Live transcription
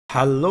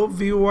Hello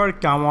viewer,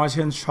 কেমন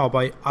আছেন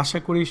সবাই? আশা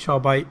করি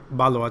সবাই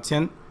ভালো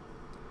আছেন।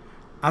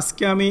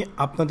 আজকে আমি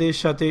আপনাদের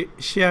সাথে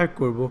শেয়ার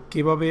করব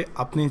কিভাবে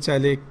আপনি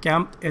চাইলে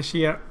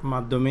ক্যাম্পটাসিয়ার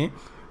মাধ্যমে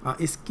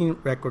স্ক্রিন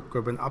রেকর্ড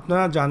করবেন।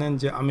 আপনারা জানেন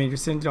যে আমি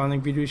রিসেন্টলি অনেক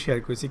ভিডিও শেয়ার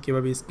করেছি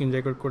কীভাবে স্ক্রিন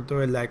রেকর্ড করতে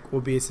হয়, লাইক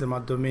ওবিএসের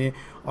মাধ্যমে,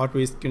 অটো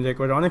স্ক্রিন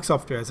রেকর্ড, অনেক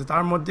সফটওয়্যার আছে।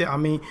 তার মধ্যে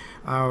আমি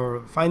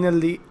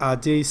ফাইনালি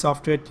যেই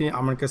সফটওয়্যারটি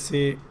আমার কাছে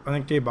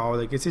অনেকটাই ভালো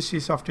লেগেছে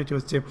সেই সফটওয়্যারটি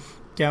হচ্ছে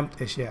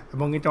ক্যাম্পটাসিয়া,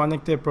 এবং এটা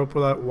অনেকটাই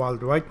পপুলার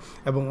ওয়ার্ল্ড ওয়াইড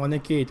এবং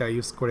অনেকেই এটা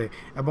ইউজ করে,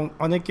 এবং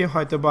অনেকে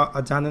হয়তো বা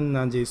জানেন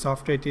না যে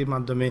সফটওয়্যারটির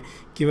মাধ্যমে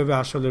কীভাবে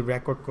আসলে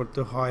রেকর্ড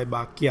করতে হয়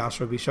বা কী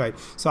আসল বিষয়।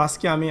 সো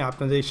আজকে আমি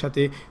আপনাদের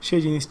সাথে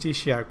সেই জিনিসটি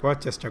শেয়ার করার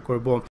চেষ্টা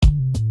করব।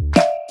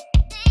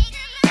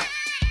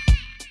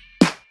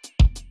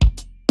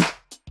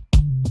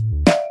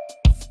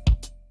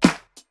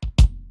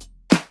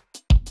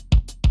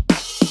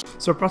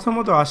 সো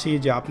প্রথমত আসি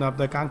যে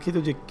আপনার কাঙ্ক্ষিত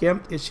যে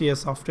ক্যাম্পটাসিয়া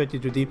সফটওয়্যারটি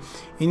যদি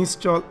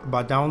ইনস্টল বা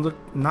ডাউনলোড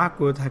না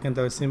করে থাকেন,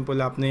 তাহলে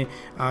সিম্পলি আপনি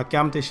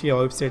ক্যাম্পটাসিয়া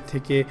ওয়েবসাইট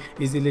থেকে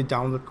ইজিলি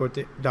ডাউনলোড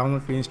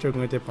করে ইনস্টল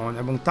করতে পারেন,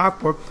 এবং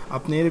তারপর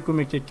আপনি এরকম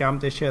একটি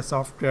ক্যাম্পটাসিয়া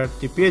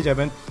সফটওয়্যারটি পেয়ে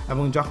যাবেন।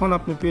 এবং যখন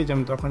আপনি পেয়ে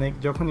যাবেন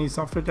যখন এই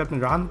সফটওয়্যারটি আপনি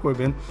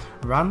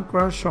রান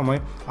করার সময়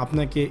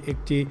আপনাকে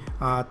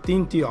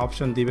তিনটি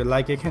অপশন দিবে।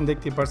 লাইক এখানে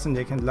দেখতে পাচ্ছেন যে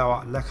এখানে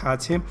লেখা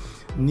আছে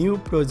new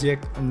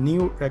project,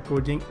 new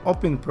recording,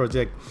 open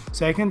project.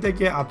 So এখান থেকে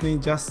আপনি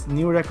জাস্ট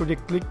নিউ রেকর্ডে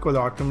ক্লিক করলে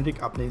অটোমেটিক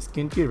আপনার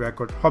স্ক্রিনটি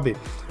রেকর্ড হবে।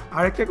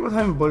 আরেকটা কথা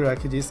আমি বলে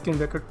রাখি যে স্ক্রিন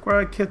রেকর্ড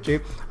করার ক্ষেত্রে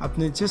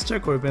আপনি চেষ্টা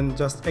করবেন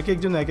জাস্ট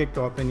একজন এক একটা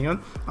অপিনিয়ন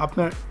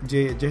আপনার,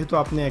 যেহেতু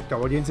আপনি একটা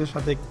অডিয়েন্সের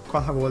সাথে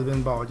কথা বলবেন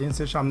বা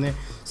অডিয়েন্সের সামনে,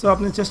 সো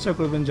আপনি চেষ্টা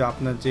করবেন যে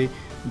আপনার যে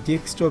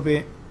ডেস্কটপে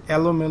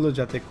এলোমেলো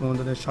যাতে কোনো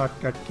ধরনের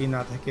শর্টকাট কি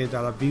না থাকে,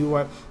 যারা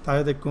ভিউয়ার তারা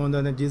যাতে কোনো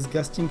ধরনের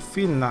ডিসগাস্টিং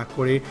ফিল না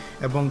করে,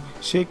 এবং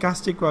সেই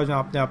কাজটি করার জন্য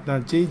আপনি আপনার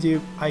যে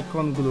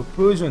আইকনগুলো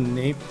প্রয়োজন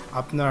নেই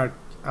আপনার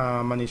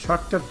মানে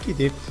শর্টকাট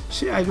কিতে,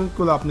 সেই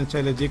আইকনগুলো আপনি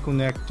চাইলে যে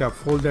কোনো একটা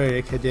ফোল্ডারে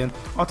রেখে দেন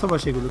অথবা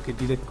সেগুলোকে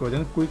ডিলিট করে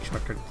দেন কুইক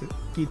শর্টকাট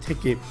কি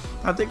থেকে।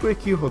 তাতে করে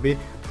কি হবে,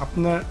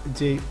 আপনার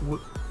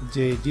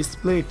যে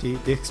ডিসপ্লেটি,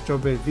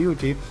 ডেস্কটপের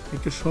ভিউটি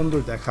একটু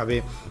সুন্দর দেখাবে।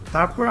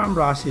 তারপর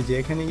আমরা আসি যে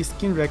এখানে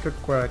স্ক্রিন রেকর্ড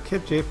করার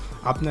ক্ষেত্রে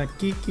আপনার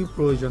কি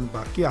প্রয়োজন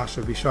বা কী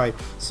আসল বিষয়।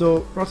 সো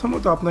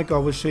প্রথমত আপনাকে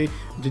অবশ্যই,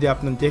 যদি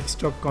আপনার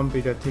ডেস্কটপ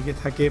কম্পিউটার থেকে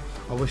থাকে,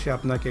 অবশ্যই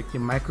আপনাকে একটি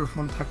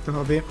মাইক্রোফোন থাকতে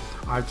হবে।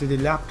 আর যদি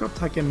ল্যাপটপ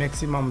থাকে,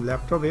 ম্যাক্সিমাম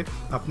ল্যাপটপে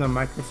আপনার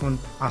মাইক্রোফোন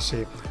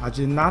আসে। আর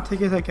যদি না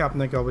থেকে থাকে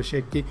আপনাকে অবশ্যই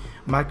একটি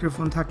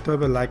মাইক্রোফোন থাকতে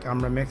হবে। লাইক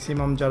আমরা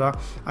ম্যাক্সিমাম যারা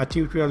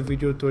টিউটোরিয়াল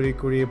ভিডিও তৈরি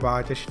করি বা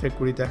এটা সেটা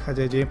করি, দেখা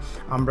যায় যে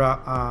আমরা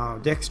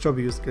ডেস্কটপ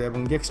ইউজ করি, এবং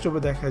ডেস্কটপে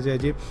দেখা যায়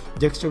যে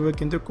ডেস্কটপে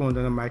কিন্তু কোনো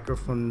ধরনের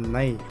মাইক্রোফোন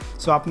নাই।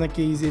 সো আপনাকে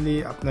ইজিলি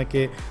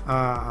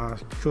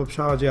খুব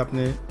সহজে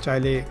আপনি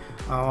চাইলে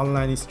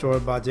অনলাইন স্টোর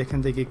বা যেখান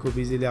থেকে খুব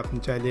ইজিলি আপনি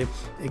চাইলে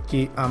একটি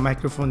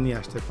মাইক্রোফোন নিয়ে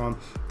আসতে পারেন।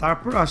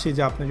 তারপর আসি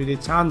যে আপনি যদি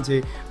চান যে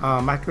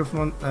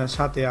মাইক্রোফোন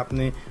সাথে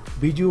আপনি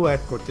ভিডিও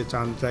অ্যাড করতে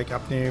চান, লাইক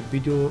আপনি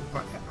ভিডিও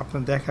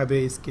আপনার দেখাবে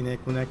স্ক্রিনে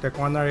কোনো একটা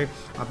কর্নারে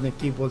আপনি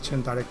কি বলছেন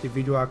তার একটি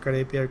ভিডিও আকারে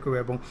অ্যাপিয়ার করবে,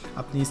 এবং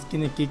আপনি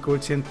স্ক্রিনে কি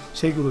করছেন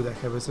সেইগুলো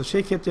দেখাবে। সো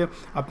সেই ক্ষেত্রে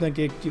আপনাকে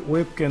একটি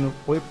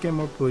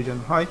ওয়েবক্যামের প্রয়োজন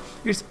হয়।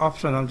 ইটস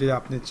অপশনাল যদি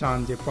আপনি চান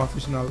যে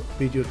প্রফেশনাল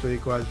ভিডিও তৈরি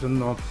করার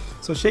জন্য।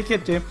 সো সেই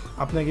ক্ষেত্রে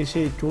আপনাকে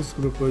সেই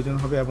টুলসগুলো প্রয়োজন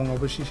হবে, এবং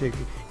অবশ্যই সেই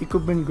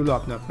ইকুইপমেন্টগুলো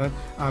আপনার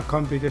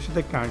কম্পিউটারের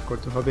সাথে কানেক্ট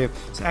করতে হবে।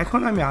 সো এখন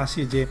আমি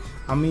আসি যে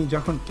আমি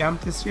যখন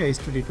ক্যাম্পটাসিয়া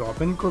স্টুডিওটি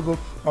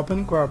ওপেন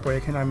করার পর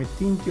এখানে আমি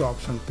তিনটি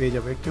অপশন পেয়ে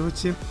যাবো। একটি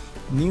হচ্ছে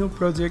new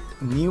project,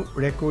 new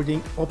recording,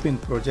 open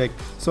project.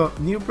 So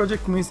new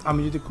project means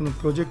আমি যদি কোনো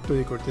প্রজেক্ট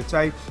তৈরি করতে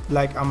চাই,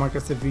 লাইক আমার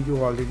কাছে ভিডিও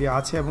অলরেডি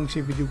আছে এবং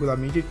সেই ভিডিওগুলো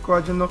আমি এডিট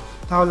করার জন্য,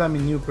 তাহলে আমি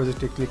নিউ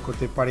প্রজেক্টে ক্লিক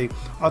করতে পারি।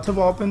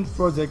 অথবা ওপেন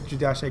প্রজেক্ট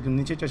যদি আসে একদম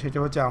নিচেটা, সেটা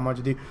হচ্ছে আমার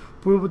যদি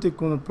পূর্ববর্তী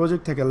কোনো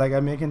প্রজেক্ট থাকে, লাইক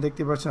আমি এখানে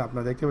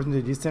আপনারা দেখতে পাচ্ছেন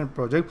যে রিসেন্ট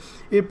প্রজেক্ট,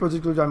 এই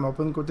প্রজেক্টগুলো যদি আমি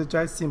ওপেন করতে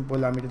চাই, সিম্পল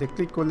আমি এটাতে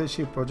ক্লিক করলে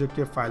সেই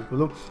প্রজেক্টের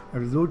ফাইলগুলো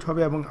লোড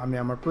হবে, এবং আমি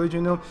আমার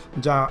প্রয়োজনীয়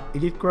যা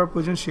এডিট করার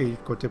প্রয়োজন সেই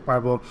এডিট করতে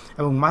পারবো।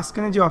 এবং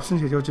মাঝখানে যে অপশন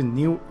সেটা হচ্ছে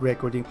নিউ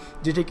রেকর্ডিং,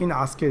 যেটা কিনা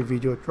আজকের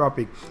ভিডিও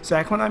টপিক। সো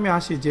এখন আমি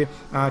আসি যে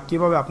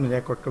কীভাবে আপনি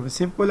রেকর্ড করবেন।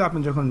 সিম্পলি আপনি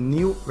যখন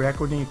নিউ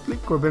রেকর্ডিংয়ে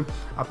ক্লিক করবেন,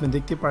 আপনি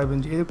দেখতে পারবেন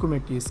যে এরকম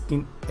একটি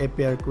স্ক্রিন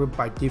অ্যাপিয়ার করবে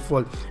বাই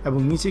ডিফল্ট, এবং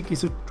নিচে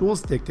কিছু টুলস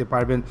দেখতে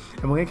পারবেন,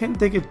 এবং এখান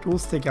থেকে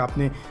টুলস থেকে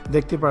আপনি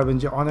দেখতে পারবেন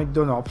যে অনেক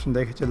ধরনের অপশন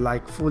দেখাচ্ছে,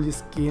 like full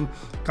screen,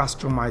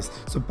 customise.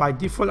 So by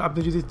default আপনি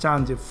যদি চান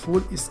যে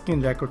ফুল স্ক্রিন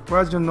রেকর্ড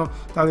করার জন্য,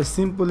 তাহলে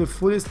সিম্পলি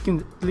ফুল স্ক্রিন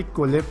ক্লিক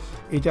করলে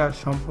এটা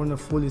সম্পূর্ণ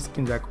ফুল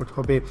স্ক্রিন রেকর্ড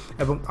হবে,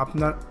 এবং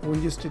আপনার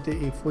উইন্ডোজটিতে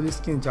এই ফুল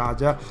স্ক্রিন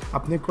যা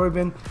আপনি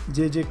করবেন,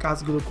 যে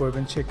কাজগুলো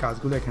করবেন সেই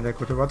কাজগুলো এখানে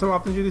রেকর্ড হবে। অথবা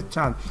আপনি যদি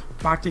চান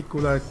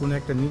পার্টিকুলার কোনো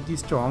একটা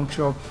নির্দিষ্ট অংশ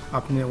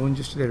আপনি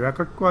উইন্ডোজটিতে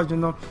রেকর্ড করার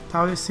জন্য,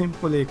 তাহলে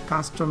সিম্পলি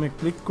কাস্টমে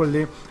ক্লিক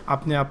করলে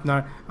আপনি আপনার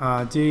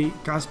যেই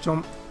কাস্টম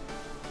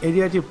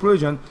এরিয়াটি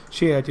প্রয়োজন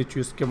সেই এরিয়াটি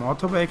চুজ করবেন।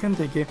 অথবা এখান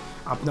থেকে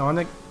আপনি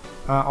অনেক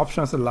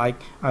অপশন আছে, like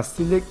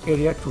select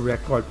area two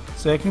record.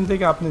 So এখান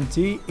থেকে আপনি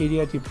যেই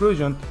এরিয়াটি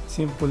প্রয়োজন,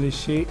 সিম্পলি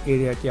সেই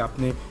এরিয়াটি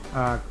আপনি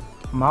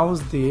মাউস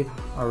দিয়ে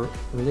আর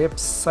লেফট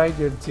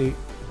সাইডের যে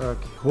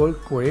হোল্ড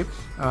করে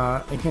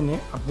এখানে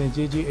আপনি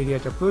যে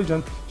এরিয়াটা প্রয়োজন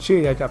সেই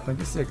এরিয়াটা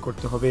আপনাকে সিলেক্ট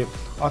করতে হবে,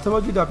 অথবা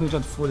যদি আপনি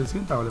চান ফুল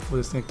স্ক্রিন তাহলে ফুল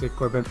স্ক্রিনে ক্লিক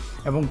করবেন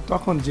এবং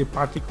তখন যে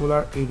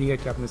পার্টিকুলার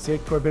এরিয়াটি আপনি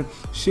সিলেক্ট করবেন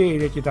সেই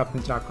এরিয়াটিতে আপনি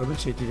যা করবেন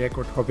সেটি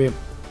রেকর্ড হবে।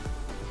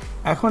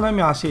 এখন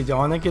আমি আসি যে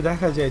অনেকে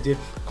দেখা যায় যে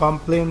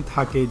কমপ্লেন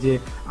থাকে যে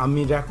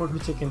আমি রেকর্ড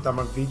হচ্ছে কিন্তু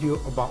আমার ভিডিও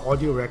বা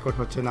অডিও রেকর্ড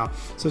হচ্ছে না।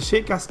 সো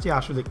সেই কাজটি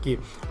আসলে কি,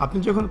 আপনি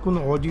যখন কোনো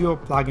অডিও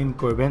প্লাগ ইন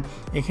করবেন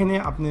এখানে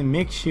আপনি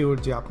মেক শিওর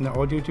যে আপনার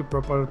অডিওটি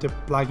প্রপারতে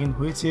প্লাগ ইন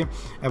হয়েছে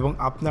এবং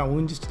আপনার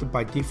উইন্ডোজটি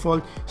বাই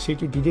ডিফল্ট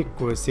সেটি ডিটেক্ট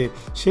করেছে।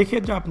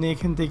 সেক্ষেত্রে আপনি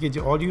এখান থেকে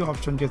যে অডিও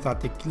অপশনটি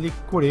তাতে ক্লিক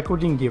করে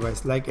রেকর্ডিং ডিভাইস,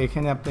 লাইক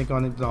এখানে আপনাকে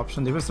অনেকগুলো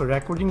অপশন দেবে। সো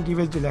রেকর্ডিং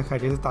ডিভাইস যে লেখা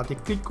আছে তাতে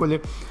ক্লিক করলে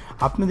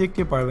আপনি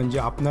দেখতে পারবেন যে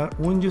আপনার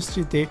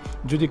উইন্ডোজটিতে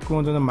যদি কোনো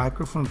ধরনের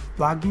মাইক্রোফোন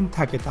প্লাগ ইন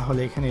থাকে তাহলে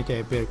এখানে এটা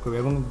অ্যাপিয়ার করবে।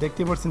 এবং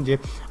দেখতে পাচ্ছেন যে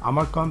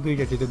আমার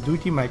কম্পিউটারটিতে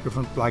দুইটি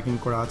মাইক্রোফোন প্লাগ ইন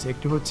করা আছে,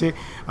 একটি হচ্ছে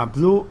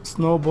ব্লু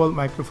স্নোবল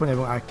মাইক্রোফোন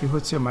এবং আরেকটি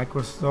হচ্ছে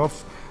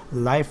মাইক্রোসফট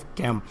লাইভ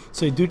ক্যাম।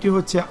 সো এই দুইটি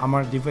হচ্ছে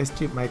আমার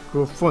ডিভাইসটি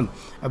মাইক্রোফোন।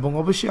 এবং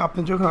অবশ্যই আপনি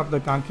যখন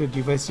আপনার কাঙ্ক্ষিত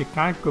ডিভাইসটি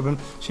কানেক্ট করবেন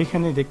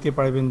সেখানে দেখতে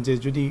পারবেন যে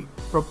যদি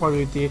প্রপার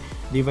ওয়েতে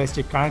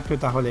ডিভাইসটি কানেক্ট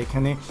হয় তাহলে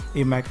এখানে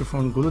এই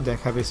মাইক্রোফোনগুলো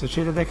দেখাবে। সো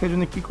সেটা দেখার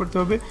জন্য কী করতে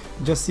হবে,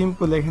 জাস্ট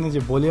সিম্পল এখানে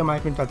যে ভলিউম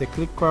আইকন তাতে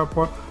ক্লিক করার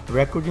পর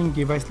রেকর্ডিং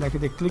ডিভাইস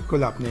লেখাতে ক্লিক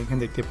করলে আপনি এখানে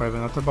দেখতে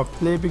পারবেন, অথবা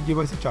প্লেব্যাক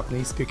ডিভাইস হচ্ছে আপনি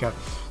স্পিকার।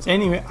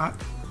 এনিওয়ে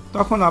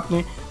তখন আপনি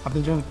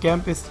যখন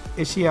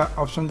ক্যামটেসিয়া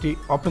অপশনটি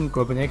ওপেন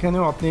করবেন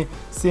এখানেও আপনি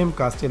সেম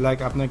কাজটি, লাইক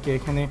আপনাকে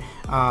এখানে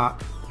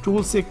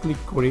টুলসে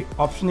ক্লিক করে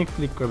অপশনে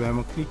ক্লিক করবেন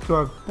এবং ক্লিক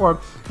করার পর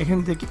এখান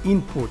থেকে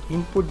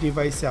ইনপুট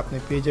ডিভাইসে আপনি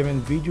পেয়ে যাবেন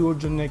ভিডিওর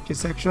জন্য একটি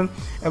সেকশন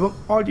এবং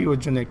অডিওর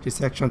জন্য একটি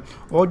সেকশন।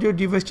 অডিও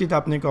ডিভাইসটিতে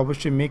আপনাকে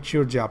অবশ্যই মেক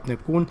শিওর যে আপনি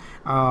কোন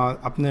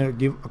আপনার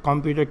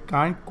কম্পিউটার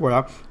কানেক্ট করা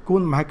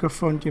কোন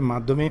মাইক্রোফোনটির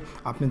মাধ্যমে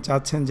আপনি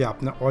চাচ্ছেন যে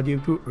আপনার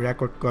অডিওটি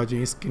রেকর্ড করার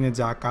জন্য, স্ক্রিনে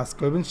যা কাজ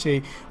করবেন সেই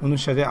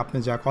অনুসারে আপনি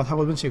যা কথা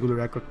বলবেন সেগুলো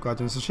রেকর্ড করার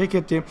জন্য। সেই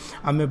ক্ষেত্রে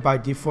আমি বাই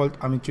ডিফল্ট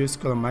আমি চুজ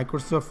করলাম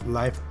মাইক্রোসফট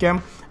লাইভ ক্যাম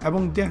এবং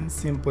দেন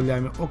সিম্পলি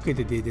আমি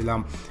ওকেতে দিয়ে দিলাম।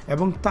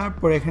 এবং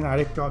তারপর এখানে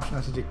আরেকটা অপশন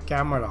আছে যে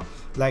ক্যামেরা,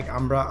 লাইক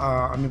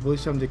আমি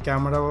বলছিলাম যে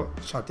ক্যামেরার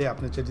সাথে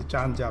আপনি যদি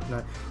চান যে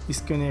আপনার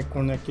স্ক্রিনে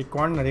কোনো একটি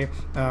কর্নারে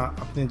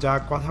আপনি যা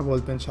কথা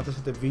বলবেন সাথে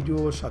সাথে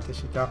ভিডিওর সাথে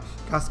সেটা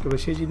কাজ করবে,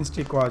 সেই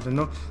জিনিসটি করার জন্য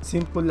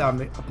সিম্পলি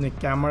আপনি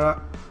ক্যামেরা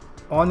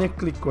অনে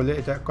ক্লিক করলে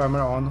এটা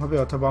ক্যামেরা অন হবে,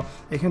 অথবা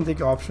এখান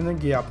থেকে অপশনে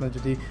গিয়ে আপনার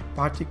যদি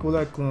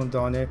পার্টিকুলার কোনো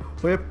ধরনের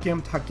ওয়েব ক্যাম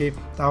থাকে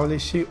তাহলে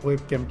সেই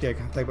ওয়েব ক্যামটি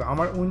এখানে থাকবে।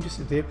 আমার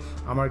উইন্ডোজটিতে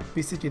আমার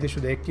পিসিটিতে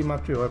শুধু একটি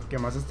মাত্র ওয়েব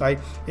ক্যাম আছে, তাই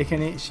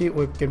এখানে সেই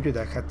ওয়েব ক্যামটি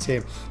দেখাচ্ছে।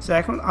 সো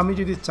এখন আমি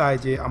যদি চাই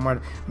যে আমার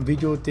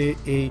ভিডিওতে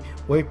এই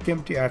ওয়েব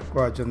ক্যামটি অ্যাড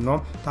করার জন্য,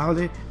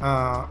 তাহলে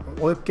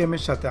ওয়েব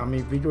ক্যামের সাথে আমি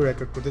ভিডিও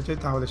রেকর্ড করতে চাই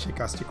তাহলে সেই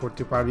কাজটি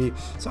করতে পারি।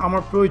 সো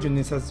আমার প্রয়োজন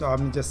নেই, স্যার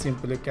আমি জাস্ট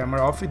সিম্পলি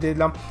ক্যামেরা অফে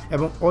দিলাম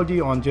এবং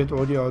অডিও অন, যেহেতু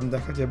অডিও অন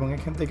দেখা যায় এবং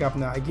এখান থেকে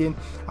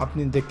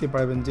আপনি দেখতে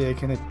পারবেন যে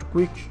এখানে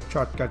কুইক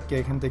শর্টকাটকে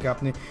এখান থেকে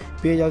আপনি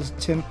পেয়ে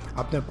যাচ্ছেন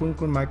আপনার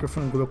কোন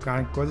মাইক্রোফোনগুলো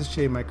কানেক্ট করেছে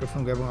সেই মাইক্রোফোন,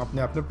 এবং আপনি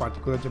আপনার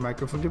পার্টিকুলার যে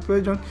মাইক্রোফোনটি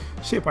প্রয়োজন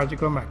সেই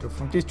পার্টিকুলার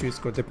মাইক্রোফোনটি চুজ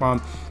করতে পারেন।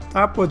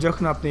 তারপর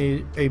যখন আপনি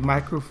এই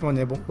মাইক্রোফোন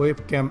এবং ওয়েব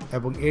ক্যাম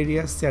এবং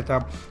এরিয়া সেট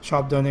আপ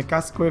সব ধরনের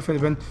কাজ করে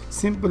ফেলবেন,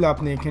 সিম্পলি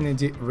আপনি এখানে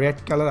যে রেড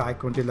কালার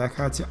আইকনটি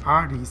লেখা আছে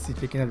REC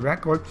এখানে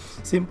রেকর্ড,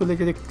 সিম্পলি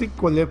এখানে ক্লিক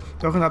করলে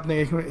তখন আপনি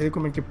এখানে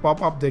এরকম একটি পপ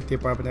আপ দেখতে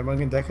পারবেন এবং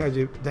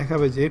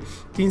দেখাবে যে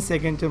 3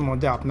 সেকেন্ডের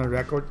মধ্যে আপনার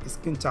রেকর্ড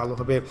স্ক্রিন চালু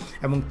হবে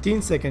এবং 3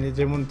 সেকেন্ডে,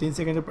 যেমন 3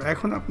 সেকেন্ডের পর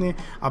এখন আপনি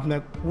আপনার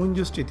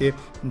উইন্ডোজটিতে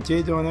যে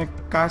ধরনের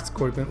কাজ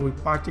করবেন ওই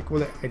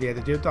পার্টিকুলার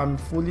এরিয়াতে, যেহেতু আমি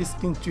ফুল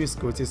স্ক্রিন চুজ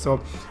করছি, সো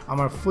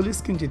আমার ফুল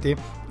স্ক্রিনটিতে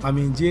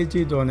আমি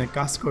যে ধরনের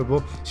কাজ করব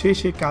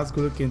সেই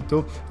কাজগুলো কিন্তু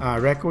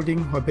রেকর্ডিং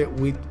হবে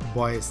উইথ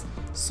ভয়েস।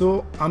 সো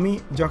আমি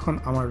যখন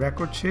আমার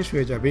রেকর্ড শেষ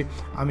হয়ে যাবে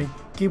আমি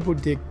কিবোর্ড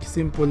দিয়ে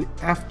সিম্পল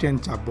F10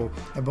 চাপবো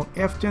এবং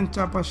F10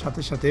 চাপার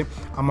সাথে সাথে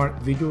আমার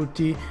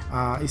ভিডিওটি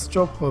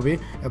স্টপ হবে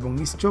এবং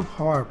স্টপ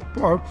হওয়ার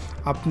পর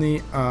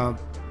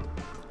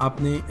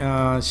আপনি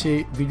সেই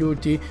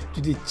ভিডিওটি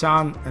যদি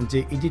চান যে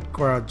এডিট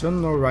করার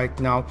জন্য রাইট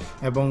নাও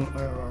এবং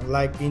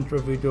লাইক ইন্ট্রো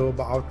ভিডিও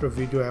বা আউটরো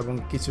ভিডিও এবং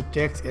কিছু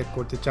টেক্সট অ্যাড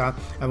করতে চান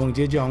এবং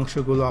যে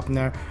অংশগুলো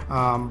আপনার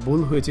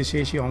ভুল হয়েছে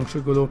সেই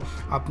অংশগুলো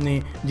আপনি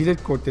ডিলিট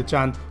করতে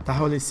চান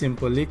তাহলে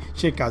সিম্পলি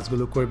সেই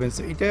কাজগুলো করবেন।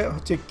 সো এটা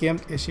হচ্ছে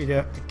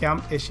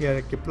ক্যামটেসিয়ার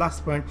একটি প্লাস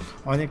পয়েন্ট,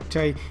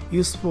 অনেকটাই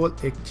ইউজফুল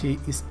একটি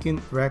screen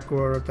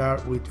recorder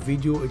with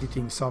video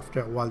editing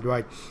software world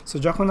wide. So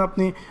যখন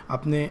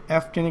আপনি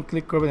F10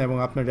 ক্লিক করবেন এবং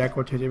আপনার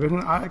রেকর্ড হয়ে যাবে।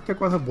 এখন আর একটা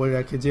কথা বলে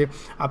রাখি যে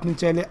আপনি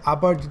চাইলে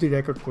আবার যদি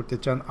রেকর্ড করতে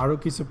চান আরও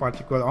কিছু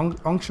পার্টিকুলার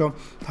অংশ,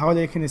 তাহলে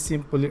এখানে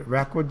সিম্পলি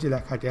রেকর্ড যে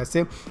লেখাটি আছে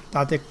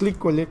তাতে ক্লিক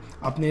করলে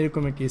আপনি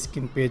এরকম একটি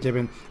স্ক্রিন পেয়ে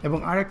যাবেন। এবং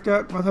আরেকটা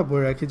কথা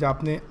বলে রাখি যে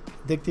আপনি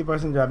দেখতে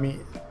পাচ্ছেন যে আমি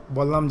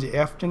বললাম যে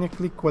F10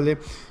 ক্লিক করলে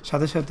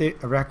সাথে সাথে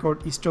রেকর্ড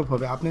স্টপ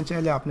হবে। আপনি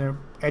চাইলে আপনার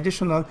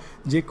অ্যাডিশনাল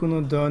যে কোনো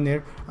ধরনের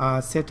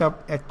সেট আপ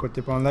অ্যাড করতে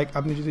পারেন, লাইক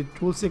আপনি যদি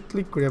টুলসে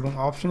ক্লিক করি এবং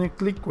অপশনে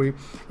ক্লিক করি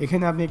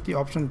এখানে আপনি একটি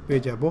অপশন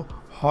পেয়ে যাব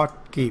হট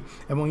কি,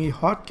 এবং এই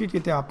হট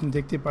কিটিতে আপনি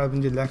দেখতে পারবেন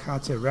যে লেখা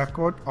আছে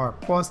record or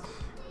pause,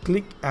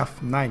 click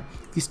F9,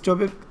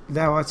 স্টপে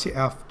দেওয়া আছে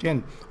F10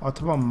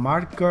 অথবা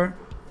মার্কার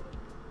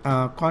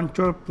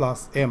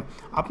Ctrl+M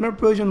আপনার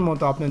প্রয়োজন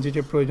মতো আপনার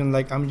যেটা প্রয়োজন,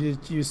 লাইক আমি যদি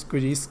চুজ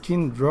করি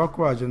স্ক্রিন ড্র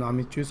করার জন্য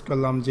আমি চুজ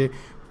করলাম যে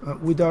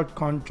without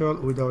control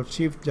without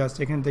shift, just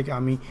এখান থেকে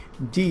আমি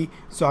ডি।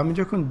 সো আমি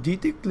যখন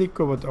ডিতে ক্লিক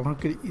করবো তখন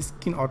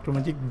স্ক্রিন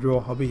অটোমেটিক ড্র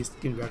হবে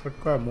স্ক্রিন রেকর্ড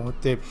করার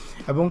মুহূর্তে,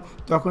 এবং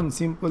তখন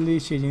সিম্পলি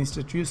সেই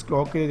জিনিসটা চুজ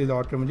ওকে দিলে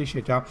অটোমেটিক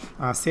সেটা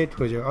সেট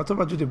হয়ে যাবে।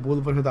 অথবা যদি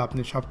ভুলবশত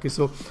আপনি সব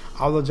কিছু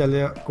আলো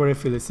জ্বালিয়ে করে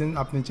ফেলেছেন,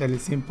 আপনি চাইলে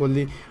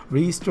সিম্পলি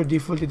রিস্টোর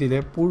ডিফল্টে দিলে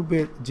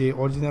পূর্বের যে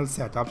অরিজিনাল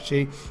সেট আপ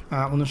সেই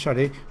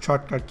অনুসারে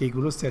শর্টকাট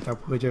কিগুলো সেট আপ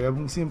হয়ে যাবে,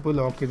 এবং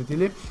সিম্পলি ওকে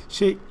দিলে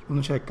সেই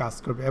অনুসারে কাজ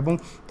করবে। এবং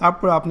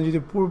তারপর আপনি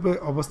যদি পূর্বের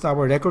অবস্থা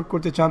আবার রেকর্ড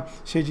করতে চান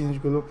সেই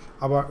জিনিসগুলো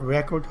আবার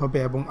রেকর্ড হবে,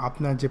 এবং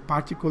আপনার যে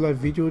পার্টিকুলার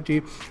ভিডিওটি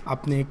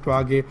আপনি একটু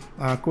আগে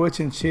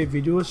করেছেন সেই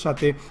ভিডিওর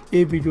সাথে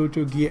এই ভিডিওটি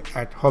গিয়ে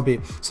অ্যাড হবে।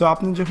 সো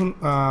আপনি যখন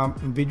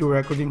ভিডিও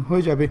রেকর্ডিং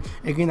হয়ে যাবে,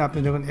 এগেইন আপনি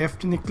যখন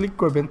F10 ক্লিক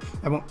করবেন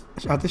এবং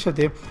সাথে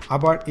সাথে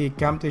আবার এই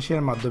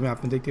ক্যামটেশিয়ার মাধ্যমে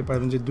আপনি দেখতে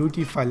পারবেন যে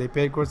দুইটি ফাইলে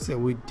পেয়ার করছে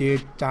উইথ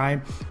ডেট টাইম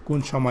কোন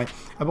সময়।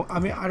 এবং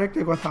আমি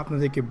আরেকটা কথা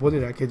আপনাদেরকে বলে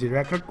রাখি যে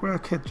রেকর্ড করার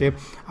ক্ষেত্রে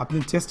আপনি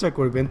চেষ্টা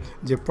করবেন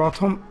যে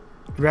প্রথম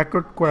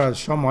রেকর্ড করার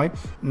সময়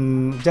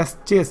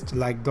জাস্ট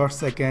লাইক 10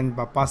 সেকেন্ড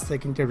বা 5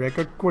 সেকেন্ডে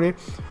রেকর্ড করে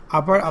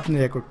আবার আপনি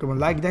রেকর্ড করবেন।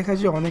 লাইক দেখা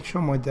যায় অনেক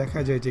সময় দেখা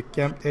যায় যে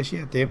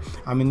ক্যামটেশিয়াতে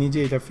আমি নিজে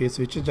এটা ফেস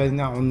হয়েছে, জানি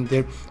না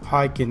অন্যদের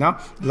হয় কি না।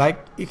 লাইক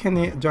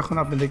এখানে যখন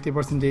আপনি দেখতে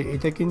পাচ্ছেন যে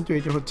এটা কিন্তু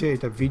এটা হচ্ছে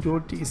এটা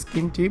ভিডিওটি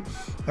স্ক্রিনটি,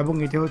 এবং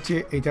এটা হচ্ছে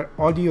এটার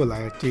অডিও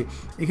লেয়ারটি।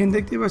 এখানে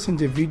দেখতে পাচ্ছেন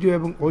যে ভিডিও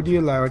এবং অডিও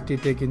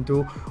লেয়ারটিতে কিন্তু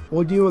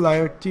অডিও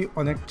লেয়ারটি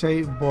অনেকটাই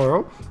বড়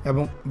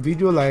এবং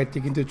ভিডিও লেয়ারটি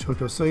কিন্তু ছোট।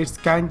 সো ইটস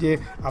কাইন্ড যে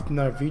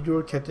আপনার ভিডিওর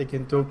ক্ষেত্রে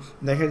কিন্তু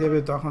দেখা যাবে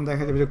তখন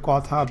দেখা যাবে যে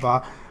কথা বা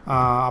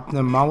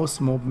আপনার মাউস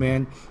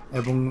মুভমেন্ট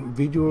এবং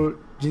ভিডিওর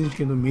জিনিস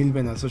কিন্তু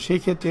মিলবে না। সো সেই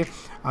ক্ষেত্রে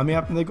আমি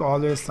আপনাদেরকে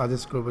অলওয়েজ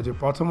সাজেস্ট করবো যে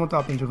প্রথমত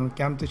আপনি যখন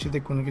ক্যামটেশিয়াতে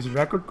কোনো কিছু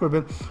রেকর্ড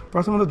করবেন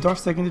প্রথমত 10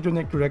 সেকেন্ডের জন্য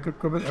একটু রেকর্ড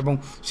করবেন, এবং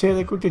সেই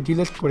রেকর্ডটি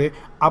ডিলিট করে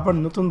আবার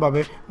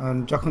নতুনভাবে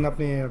যখন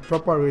আপনি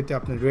প্রপার ওয়েতে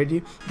আপনি রেডি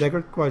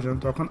রেকর্ড করার জন্য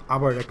তখন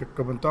আবার রেকর্ড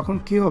করবেন। তখন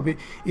কী হবে,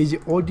 এই যে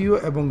অডিও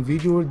এবং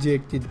ভিডিওর যে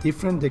একটি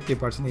ডিফারেন্ট দেখতে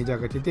পাচ্ছেন এই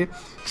জায়গাটিতে,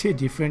 সেই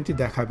ডিফারেন্টটি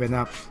দেখাবে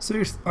না। সো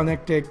ইটস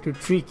অনেকটা একটু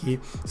ট্রিকি।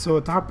 সো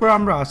তারপর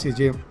আমরা আসি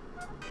যে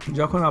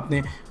যখন আপনি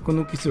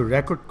কোনো কিছু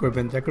রেকর্ড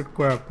করবেন, রেকর্ড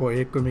করার পর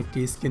এরকম একটি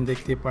স্ক্রিন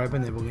দেখতে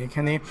পারবেন, এবং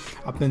এখানে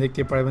আপনি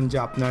দেখতে পারবেন যে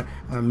আপনার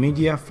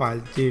মিডিয়া ফাইল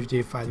যে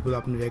ফাইলগুলো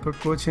আপনি রেকর্ড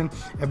করেছেন,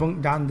 এবং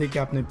ডান দিকে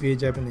আপনি পেয়ে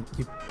যাবেন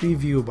একটি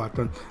প্রিভিউ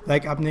বাটন।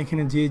 লাইক আপনি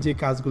এখানে যে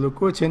কাজগুলো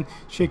করেছেন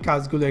সেই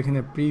কাজগুলো এখানে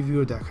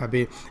প্রিভিউ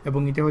দেখাবে,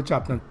 এবং এটা হচ্ছে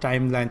আপনার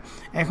টাইম লাইন।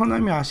 এখন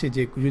আমি আসি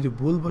যে যদি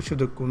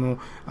ভুলবশত কোনো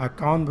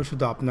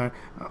কারণবশত আপনার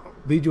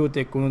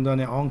ভিডিওতে কোনো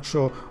ধরনের অংশ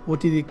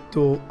অতিরিক্ত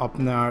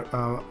আপনার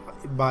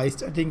বা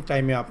স্টার্টিং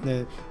টাইমে আপনার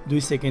 2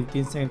 সেকেন্ড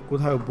 3 সেকেন্ড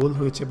কোথাও ভুল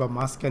হয়েছে বা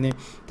মাঝখানে,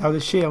 তাহলে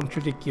সেই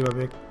অংশটি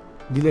কীভাবে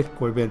ডিলিট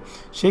করবেন।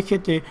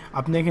 সেক্ষেত্রে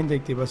আপনি এখানে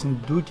দেখতে পাচ্ছেন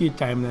দুটি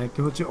টাইমলাইন,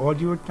 একটি হচ্ছে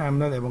অডিওর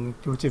টাইমলাইন এবং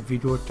একটি হচ্ছে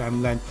ভিডিওর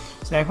টাইমলাইন।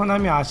 তো এখন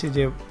আমি আসি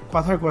যে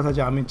কথার কথা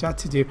যে আমি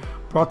চাচ্ছি যে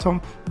প্রথম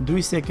 2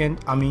 সেকেন্ড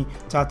আমি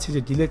চাচ্ছি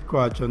যে ডিলিট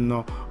করার জন্য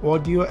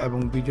অডিও এবং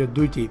ভিডিও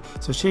দুইটি।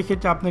 সো সেই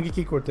ক্ষেত্রে আপনাকে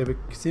কী করতে হবে,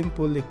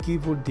 সিম্পলি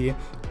কিবোর্ড দিয়ে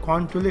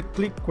কন্ট্রোলে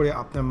ক্লিক করে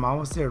আপনার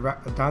মাউসের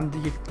ডান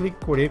দিকে ক্লিক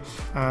করে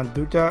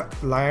দুইটা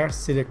লেয়ার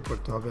সিলেক্ট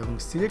করতে হবে, এবং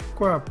সিলেক্ট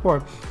করার পর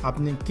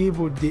আপনি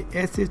কিবোর্ড দিয়ে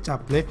এসে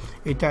চাপলে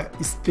এটা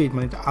স্প্লিট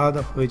মানে এটা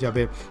আলাদা হয়ে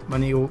যাবে,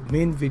 মানে ও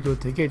মেন ভিডিও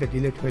থেকে এটা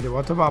ডিলিট হয়ে যাবে।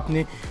 অথবা আপনি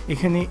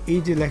এখানে এই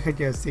যে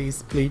লেখাটি আছে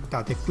স্প্লিট,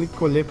 তাতে ক্লিক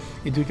করলে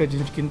এই দুইটা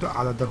জিনিস কিন্তু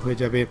আলাদা হয়ে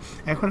যাবে।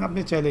 এখন আপনি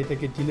চাইলে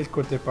এটাকে ডিলিট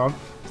করতে পারেন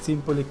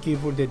সিম্পলি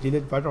কিবোর্ড দিয়ে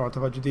ডিলিট বাটন,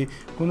 অথবা যদি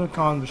কোনো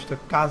কারণবশত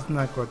কাজ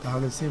না করে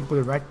তাহলে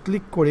সিম্পলি রাইট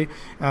ক্লিক করে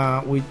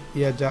ওই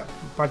যা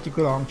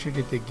পার্টিকুলার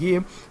অংশটিতে গিয়ে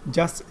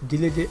জাস্ট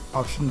ডিলিটে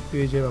অপশন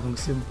পেয়ে যাবে, এবং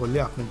সিম্পলি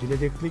আপনি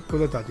ডিলিটে ক্লিক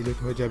করলে তা ডিলিট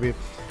হয়ে যাবে।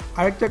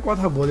 আরেকটা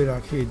কথা বলে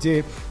রাখি যে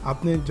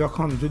আপনি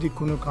যখন যদি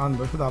কোনো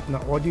কারণবশত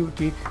আপনার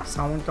অডিওটি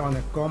সাউন্ডটা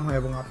অনেক কম হয়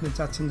এবং আপনি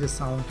চাচ্ছেন যে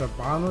সাউন্ডটা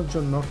বাড়ানোর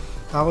জন্য,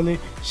 তাহলে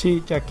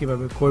সেইটা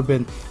কীভাবে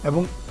করবেন।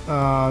 এবং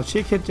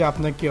সেই ক্ষেত্রে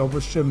আপনাকে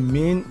অবশ্যই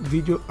মেন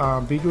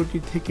ভিডিওটি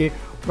থেকে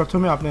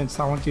প্রথমে আপনার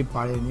সাউন্ডটি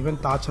বাড়িয়ে নেবেন।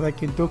 তাছাড়া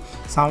কিন্তু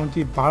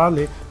সাউন্ডটি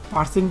বাড়ালে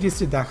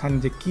পার্সেন্টেজটি দেখান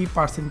যে কী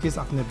পার্সেন্টেজ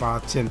আপনি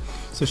বাড়াচ্ছেন।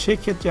 সো সেই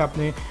ক্ষেত্রে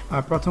আপনি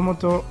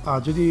প্রথমত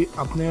যদি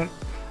আপনার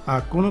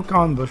কোনো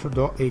কারণবশত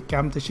এই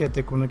ক্যামটেশিয়াতে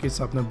কোনো কিছু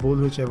আপনার ভুল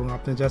হয়েছে এবং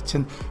আপনি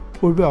যাচ্ছেন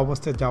পূর্বে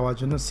অবস্থায় যাওয়ার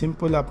জন্য,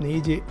 সিম্পলি আপনি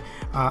এই যে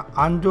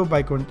আনডো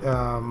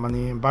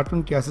মানে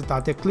বাটনটি আছে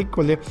তাতে ক্লিক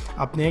করলে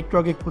আপনি একটু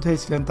আগে কোথায়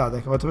ছিলেন তা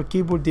দেখে, অথবা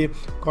কিবোর্ড দিয়ে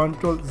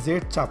Ctrl+Z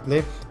চাপলে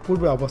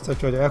পূর্বে অবস্থায়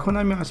চলে যায়। এখন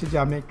আমি আসি যে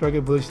আমি একটু আগে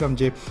বলেছিলাম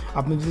যে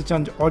আপনি যদি চান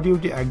যে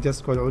অডিওটি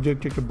অ্যাডজাস্ট করে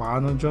অডিওটি একটু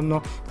বাড়ানোর জন্য,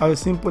 তাহলে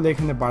সিম্পলি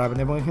এখানে বাড়াবেন,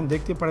 এবং এখানে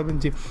দেখতে পারবেন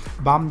যে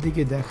বাম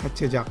দিকে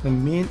দেখাচ্ছে যে আপনার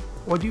মেন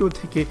অডিও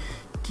থেকে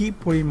কী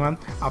পরিমাণ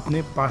আপনি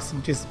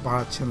পার্সেন্টেজ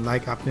বাড়াচ্ছেন।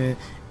 লাইক আপনি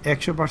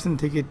 100%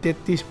 থেকে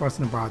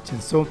 33% বাড়াচ্ছেন।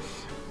 সো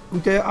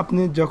ওইটা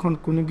আপনি যখন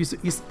কোনো কিছু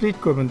স্প্লিট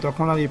করবেন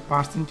তখন আর এই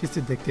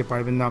পার্সেন্টেজটি দেখতে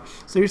পারবেন না।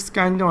 সো ইটস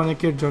কাইন্ডলি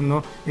অনেকের জন্য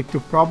একটু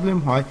প্রবলেম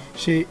হয়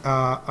সেই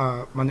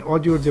মানে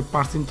অডিওর যে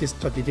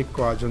পার্সেন্টেজটা ডিটেক্ট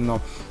করার জন্য।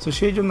 সো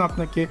সেই জন্য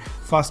আপনাকে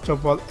ফার্স্ট অফ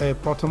অল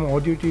প্রথম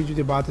অডিওটি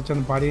যদি বাড়াতে চান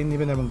বাড়িয়ে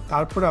নেবেন, এবং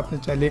তারপরে আপনি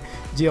চাইলে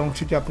যে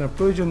অংশটি আপনার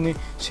প্রয়োজন নেই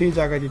সেই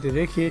জায়গাটিতে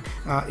রেখে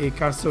এই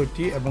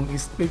কার্সরটি এবং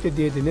স্প্লিটে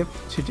দিয়ে দিলে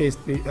সেটা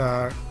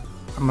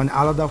মানে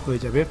আলাদা হয়ে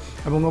যাবে।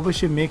 এবং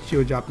অবশ্যই মেক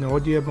শিওর যে আপনি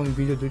অডিও এবং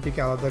ভিডিও দুইটাকে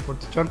আলাদা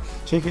করতে চান,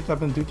 সেই ক্ষেত্রে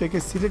আপনি দুইটাকে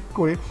সিলেক্ট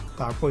করে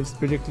তারপর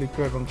স্পিডে ক্লিক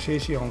করে এবং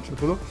সেই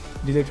অংশগুলো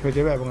ডিলিট হয়ে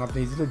যাবে এবং আপনি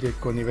ইজিলি ডিলিট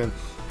করে নেবেন।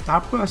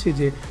 তারপর আসি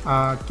যে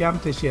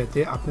ক্যামটেশিয়াতে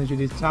আপনি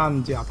যদি চান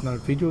যে আপনার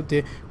ভিডিওতে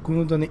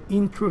কোনো ধরনের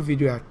ইন্ট্রো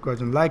ভিডিও অ্যাড করার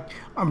জন্য, লাইক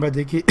আমরা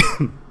দেখি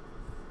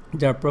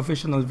যারা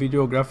প্রফেশনাল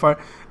ভিডিওগ্রাফার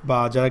বা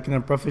যারা কিনা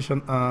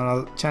professional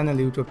channel,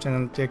 YouTube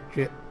channel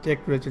tech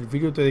related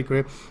video তৈরি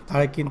করে,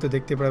 তারা কিন্তু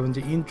দেখতে পারবেন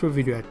যে ইন্ট্রো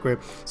ভিডিও অ্যাড করে।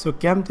 সো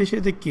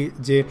ক্যামটেশিয়াতে কি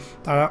যে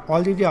তারা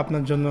অলরেডি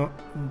আপনার জন্য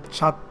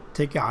 7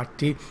 থেকে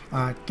 8টি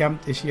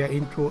ক্যামটেশিয়া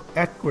ইন্ট্রো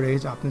অ্যাড করে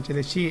রেখেছে। আপনি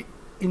চাইলে সেই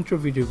ইন্ট্রো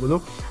ভিডিওগুলো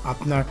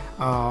আপনার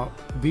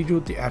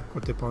ভিডিওতে অ্যাড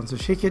করতে পারেন। সো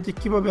সেক্ষেত্রে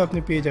কীভাবে আপনি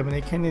পেয়ে যাবেন,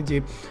 এখানে যে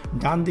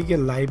ডান দিকে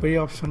লাইব্রেরি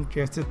অপশনটি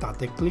আছে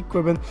তাতে ক্লিক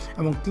করবেন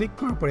এবং ক্লিক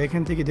করার পর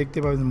এখান থেকে দেখতে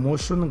পাবেন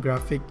মোশন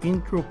গ্রাফিক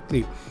ইন্ট্রো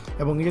ক্লিপ,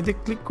 এবং এটাতে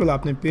ক্লিক করলে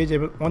আপনি পেয়ে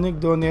যাবেন অনেক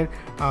ধরনের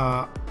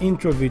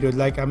ইন্ট্রো ভিডিও।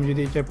 লাইক আমি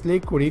যদি এটা প্লে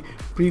করি,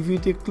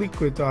 প্রিভিউতে ক্লিক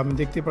করি, তো আমি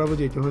দেখতে পারবো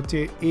যে এটা হচ্ছে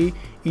এই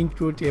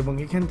ইন্ট্রোটি, এবং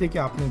এখান থেকে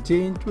আপনার যে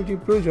ইন্ট্রোটি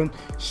প্রয়োজন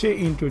সেই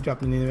ইন্ট্রোটি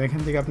আপনি নিয়ে নেবেন।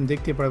 এখান থেকে আপনি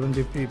দেখতে পারবেন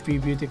যে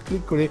প্রিভিউতে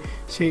ক্লিক করে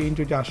সেই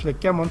ইন্ট্রোটি আসলে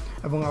কেমন,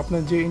 এবং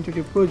আপনার যে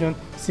ইন্ট্রোটি প্রয়োজন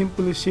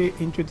সিম্পলি সেই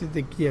ইন্ট্রোটিতে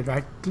গিয়ে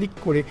রাইট ক্লিক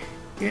করে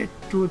add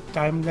to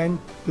timeline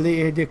play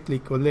এডে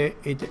click করলে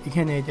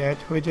এখানে এটা অ্যাড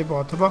হয়ে যাবে।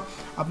 অথবা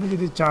আপনি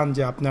যদি চান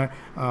যে আপনার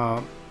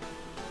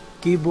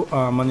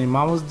মানে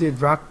মাউস দিয়ে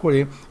ড্র্যাগ করে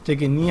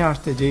এটাকে নিয়ে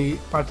আসতে যেই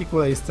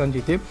পার্টিকুলার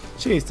স্থানটিতে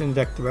সেই স্থানে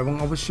রাখতে হবে, এবং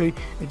অবশ্যই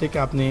এটাকে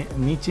আপনি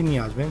নিচে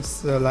নিয়ে আসবেন।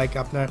 লাইক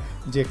আপনার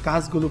যে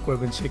কাজগুলো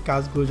করবেন সেই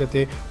কাজগুলো যাতে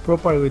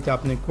প্রপার ওয়েতে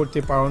আপনি করতে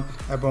পারেন,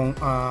 এবং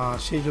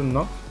সেই জন্য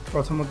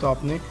প্রথমত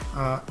আপনি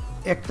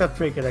একটা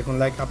ট্র্যাকে রাখুন।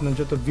 লাইক আপনার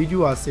যত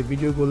ভিডিও আছে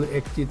ভিডিওগুলো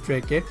একটি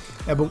ট্র্যাকে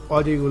এবং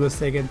অডিওগুলো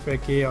সেকেন্ড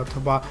ট্র্যাকে,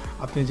 অথবা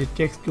আপনি যে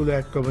টেক্সটগুলো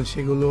অ্যাড করবেন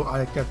সেগুলো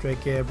আরেকটা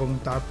ট্র্যাকে, এবং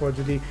তারপর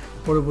যদি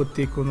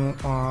পরবর্তী কোনো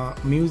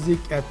মিউজিক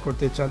অ্যাড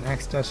করতে চান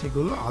এক্সট্রা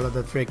সেগুলো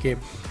আলাদা ট্র্যাকে।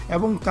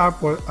 এবং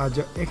তারপর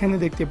এখানে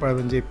দেখতে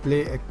পারবেন যে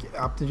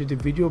আপনি যদি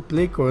ভিডিও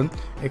প্লে করেন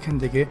এখান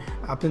থেকে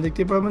আপনি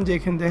দেখতে পারবেন যে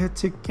এখানে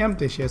দেখাচ্ছে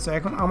ক্যামটেশিয়া। সো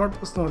এখন আমার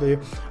প্রশ্ন হলো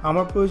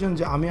আমার প্রয়োজন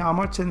যে আমি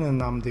আমার চ্যানেলের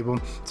নাম দেব।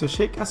 সো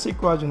সেই কাজটি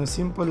করার জন্য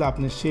সিম্পলি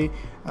আপনি সেই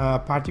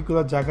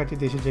পার্টিকুলার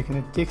জায়গাটিতে এসে যেখানে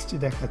টেক্সটটি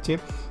দেখাচ্ছে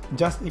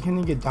জাস্ট এখানে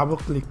গিয়ে ডাবল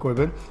ক্লিক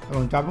করবেন,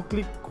 এবং ডাবল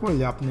ক্লিক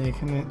করলে আপনি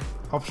এখানে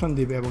অপশন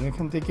দিবে এবং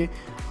এখান থেকে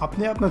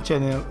আপনি আপনার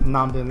চ্যানেল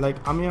নাম দেন। লাইক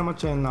আমি আমার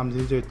চ্যানেল নাম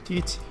দিই যে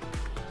টিচ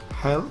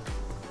হেল্প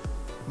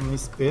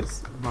স্পেস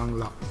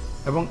বাংলা,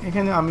 এবং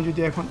এখানে আমি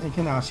যদি এখন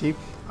এখানে আসি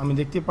আমি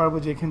দেখতে পারবো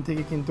যে এখান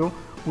থেকে কিন্তু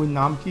ওই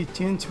নামটি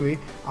চেঞ্জ হয়ে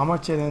আমার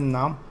চ্যানেলের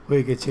নাম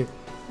হয়ে গেছে।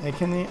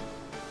 এখানে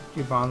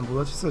কি বাংলা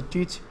বলেছে, সো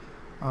টিচ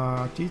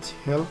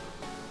হেল্প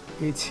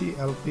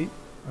HELP,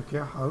 ওকে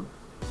help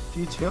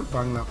teach help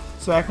Bangla.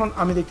 So এখন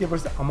আমি দেখতে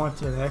পাচ্ছি আমার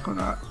চ্যানেল। এখন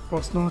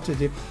প্রশ্ন হচ্ছে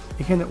যে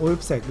এখানে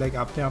ওয়েবসাইট, লাইক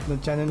আপনি আপনার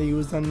চ্যানেলে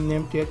ইউজার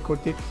নেম ক্রিয়েট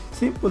করতে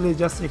সিম্পলি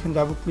জাস্ট এখানে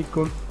ডাবল ক্লিক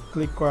করুন।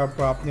 ক্লিক করার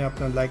পর আপনি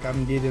আপনার লাইক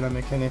আমি দিয়ে দিলাম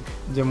এখানে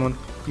যেমন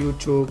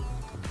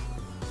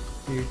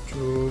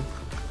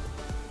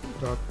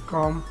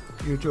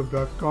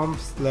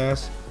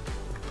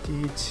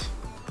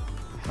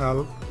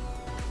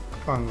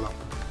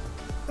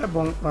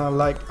এবং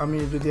লাইক আমি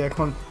যদি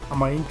এখন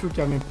আমার ইন্ট্রোটি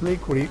আমি প্লে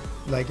করি,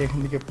 লাইক এখান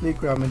থেকে প্লে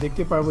করে আমি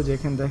দেখতে পারবো যে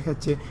এখানে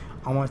দেখাচ্ছে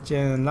আমার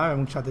চ্যানেল নাম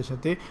এবং সাথে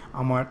সাথে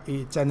আমার এই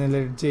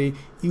চ্যানেলের যে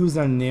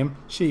ইউজার নেম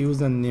সেই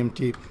ইউজার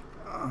নেমটি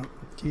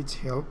টিচ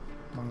হেল্প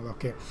বাংলা।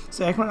 ওকে,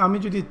 সো এখন আমি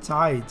যদি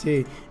চাই যে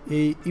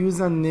এই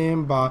ইউজার নেম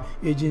বা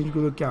এই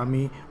জিনিসগুলোকে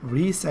আমি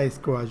রিসাইজ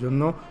করার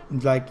জন্য,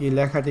 লাইক এই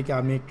লেখাটিকে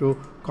আমি একটু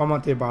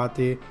কমাতে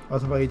বাড়াতে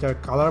অথবা এটার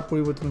কালার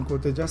পরিবর্তন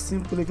করতে, জাস্ট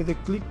সিম্পল এখানে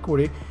ক্লিক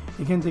করে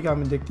এখান থেকে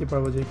আমি দেখতে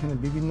পারবো যে এখানে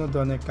বিভিন্ন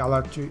ধরনের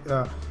কালার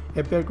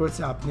অ্যাপিয়ার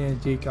করেছে। আপনি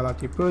যে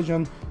কালারটি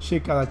প্রয়োজন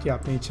সেই কালারটি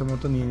আপনি ইচ্ছে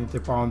মতো নিয়ে নিতে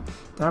পারেন।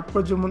 তারপর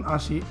যেমন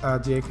আসি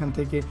যে এখান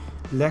থেকে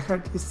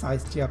লেখাটির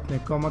সাইজটি আপনি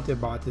কমাতে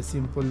বাড়াতে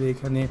সিম্পলি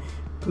এখানে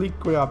ক্লিক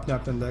করে আপনি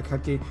আপনার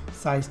লেখাটি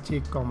সাইজটি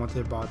কমাতে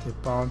বাড়াতে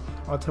পারেন,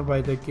 অথবা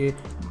এটাকে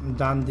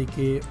ডান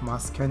দিকে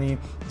মাঝখানে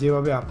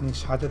যেভাবে আপনি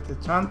সাজাতে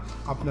চান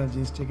আপনার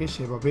জিনিসটাকে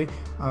সেভাবে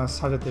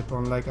সাজাতে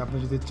পারেন। লাইক আপনি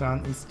যদি চান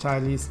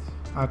স্টাইলিশ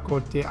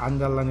করতে,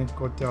 আন্ডারলাইন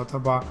করতে,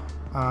 অথবা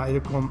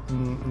এরকম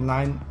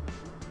লাইন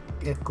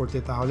এড করতে,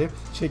 তাহলে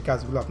সেই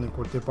কাজগুলো আপনি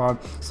করতে পারেন।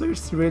 সো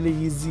ইটস রিয়েলি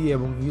ইজি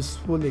এবং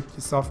ইউজফুল একটি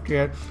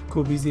সফটওয়্যার।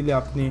 খুব ইজিলি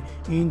আপনি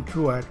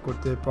ইন্ট্রো অ্যাড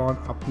করতে পারেন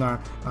আপনার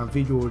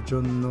ভিডিওর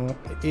জন্য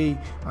এই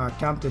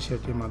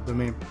ক্যামটেশিয়াটির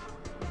মাধ্যমে।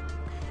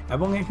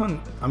 এবং এখন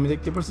আমি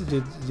দেখতে পাচ্ছি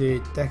যে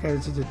দেখা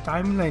যাচ্ছে যে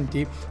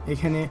টাইমলাইনটি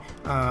এখানে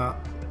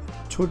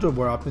ছোট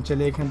বড় আপনি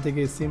চাইলে এখান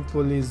থেকে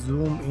simply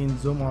zoom in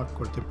zoom out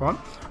করতে পারেন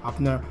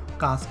আপনার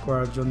কাজ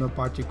করার জন্য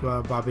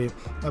পার্টিকুলারভাবে।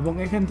 এবং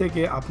এখান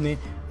থেকে আপনি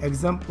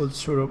এক্সাম্পল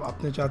স্বরূপ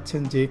আপনি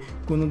চাচ্ছেন যে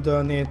কোনো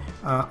ধরনের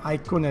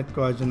আইকন অ্যাড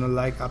করার জন্য,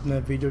 লাইক আপনার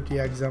ভিডিওটি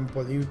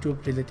এক্সাম্পল ইউটিউব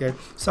রিলেটেড,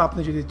 সো আপনি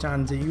যদি চান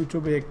যে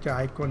ইউটিউবের একটা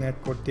আইকন অ্যাড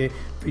করতে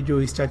ভিডিও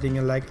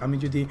স্টার্টিংয়ে, লাইক আমি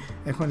যদি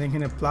এখন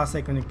এখানে প্লাস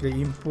আইকনে ক্লিক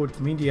ইম্পোর্ট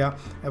মিডিয়া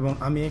এবং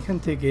আমি এখান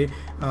থেকে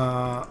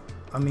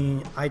আমি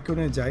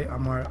আইকনে যাই,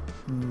 আমার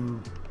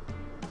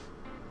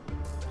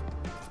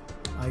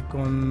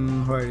আইকন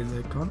হয়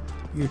এখন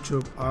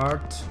YouTube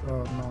art,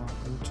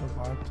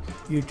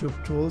 YouTube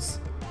tools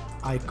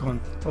icon.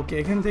 ওকে,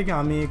 এখান থেকে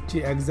আমি একটি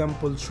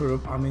এক্সাম্পল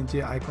স্বরূপ আমি যে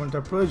আইকনটা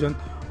প্রয়োজন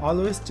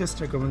অলওয়েজ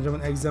চেষ্টা করবেন, যেমন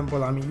এক্সাম্পল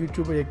আমি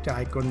ইউটিউবের একটা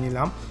আইকন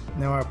নিলাম,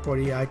 নেওয়ার পর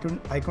এই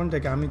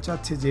আইকনটাকে আমি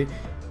চাচ্ছি যে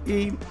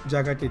এই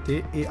জায়গাটিতে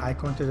এই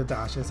আইকনটা যাতে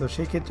আসে, সো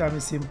সেক্ষেত্রে আমি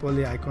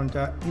সিম্পলি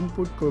আইকনটা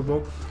ইনপুট করব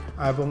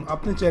এবং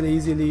আপনি চাইলে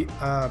ইজিলি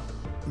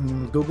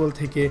গুগল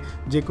থেকে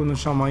যে কোনো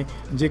সময়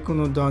যে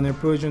কোনো ধরনের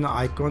প্রয়োজনীয়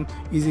আইকন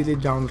ইজিলি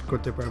ডাউনলোড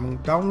করতে পারেন এবং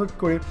ডাউনলোড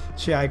করে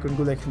সেই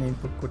আইকনগুলো এখানে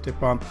ইনপুট করতে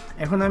পারেন।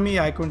 এখন আমি এই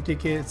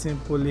আইকনটিকে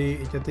সিম্পলি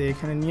এটাতে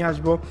এখানে নিয়ে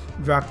আসবো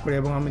ড্র্যাগ করে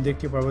এবং আমি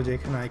দেখতে পারবো যে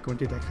এখানে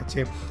আইকনটি দেখাচ্ছে।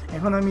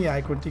 এখন আমি এই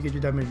আইকনটিকে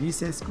যদি আমি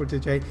রিসাইজ করতে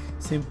চাই,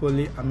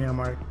 সিম্পলি আমি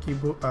আমার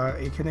কিবোর্ড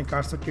এখানে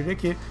কার্সরটি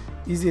রেখে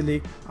ইজিলি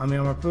আমি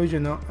আমার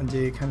প্রয়োজনীয় যে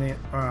এখানে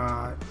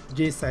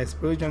যে সাইজ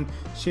প্রয়োজন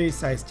সেই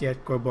সাইজটি অ্যাড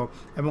করব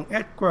এবং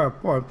অ্যাড করার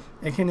পর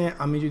এখানে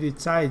আমি যদি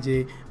চাই যে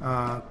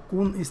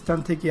কোন স্থান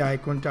থেকে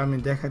আইকনটা আমি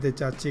দেখাতে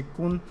চাচ্ছি,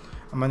 কোন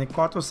মানে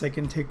কত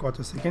সেকেন্ড থেকে কত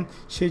সেকেন্ড,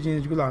 সেই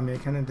জিনিসগুলো আমি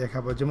এখানে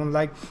দেখাবো। যেমন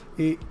লাইক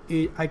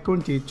এই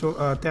আইকনটি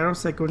 13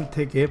 সেকেন্ড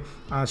থেকে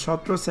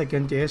 17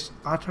 সেকেন্ডে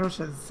 18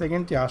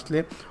 সেকেন্ডে আসলে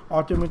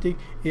অটোমেটিক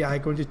এই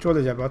আইকনটি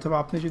চলে যাবে, অথবা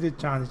আপনি যদি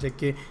চান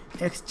এটাকে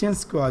এক্সচেঞ্জ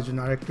করার জন্য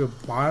আর একটু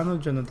বাড়ানোর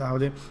জন্য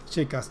তাহলে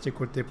সেই কাজটি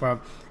করতে পারেন।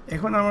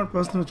 এখন আমার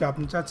প্রশ্ন হচ্ছে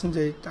আপনি চাচ্ছেন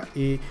যে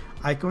এই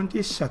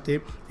আইকনটির সাথে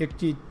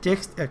একটি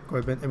টেক্সট অ্যাড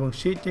করবেন এবং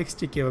সেই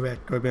টেক্সটটি কীভাবে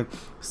অ্যাড করবেন,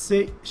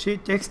 সেই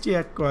টেক্সটটি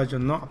অ্যাড করার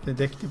জন্য আপনি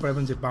দেখতে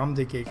পারবেন যে বাম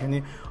দিকে এখানে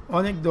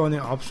অনেক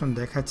ধরনের অপশন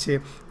দেখাচ্ছে,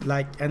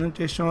 like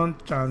annotation,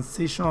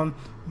 transition,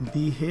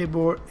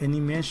 behaviour,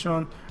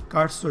 animation,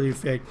 cursor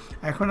effect.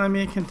 এখন আমি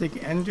এখান থেকে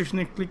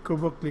অ্যানোটেশনে ক্লিক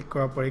করব, ক্লিক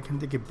করার পর এখান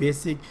থেকে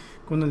বেসিক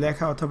কোনো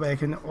লেখা অথবা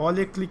এখানে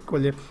অলে ক্লিক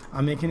করলে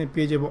আমি এখানে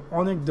পেয়ে যাব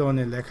অনেক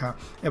ধরনের লেখা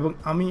এবং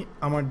আমি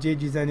আমার যে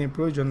ডিজাইনের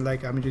প্রয়োজন,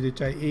 লাইক আমি যদি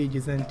চাই এই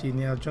ডিজাইনটি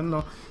নেওয়ার জন্য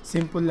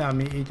সিম্পলি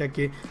আমি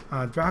এইটাকে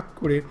ড্র্যাগ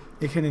করে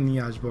এখানে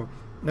নিয়ে আসব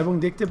এবং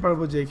দেখতে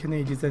পারবো যে এখানে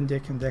এই ডিজাইনটা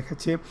এখানে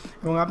দেখাচ্ছে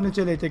এবং আপনি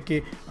চাইলে এটাকে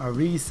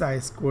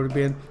রিসাইজ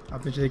করবেন,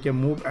 আপনি চাইলে এটাকে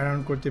মুভ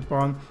অ্যারাউন্ড করতে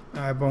পারেন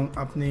এবং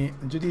আপনি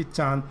যদি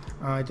চান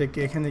এটাকে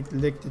এখানে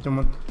লিখতে,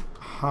 যেমন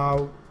হাউ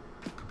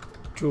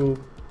টু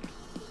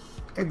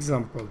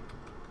এক্সাম্পল।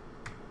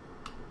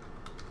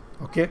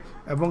 ওকে,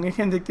 এবং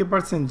এখানে দেখতে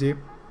পাচ্ছেন যে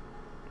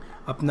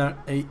আপনার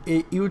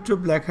এই ইউটিউব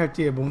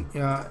লেখাটি এবং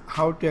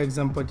হাউ টু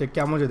এক্সাম্পলটা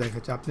কেমন যে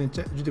দেখাচ্ছে। আপনি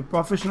যদি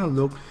প্রফেশনাল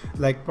লোক,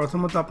 লাইক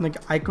প্রথমত আপনাকে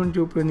আইকনটি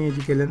উপরে নিয়ে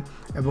গেলেন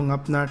এবং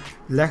আপনার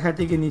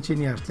লেখাটিকে নিচে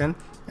নিয়ে আসলেন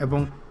এবং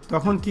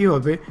তখন কি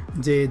হবে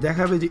যে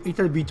দেখাবে যে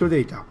এটার ভিতরে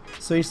এটা,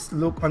 সো ইটস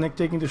লুক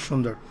অনেকটাই কিন্তু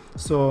সুন্দর।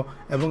 সো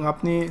এবং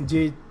আপনি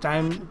যে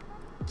টাইম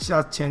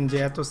চাচ্ছেন যে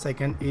এত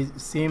সেকেন্ড এই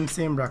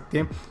সেম রাখতে,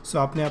 সো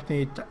আপনি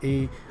এই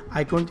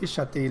আইকনটির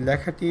সাথে এই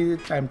লেখাটির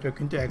টাইমটা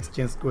কিন্তু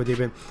এক্সচেঞ্জ করে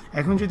দেবেন।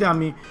 এখন যদি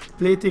আমি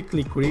প্লেতে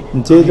ক্লিক করি,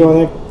 যে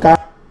অনেক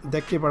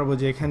দেখতে পারবো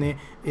যে এখানে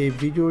এই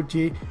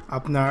ভিডিওটি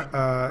আপনার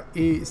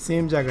এই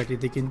সেম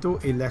জায়গাটিতে কিন্তু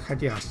এই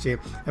লেখাটি আসছে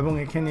এবং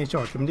এখানে এসে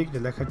অটোমেটিক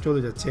লেখা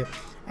চলে যাচ্ছে।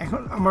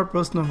 এখন আমার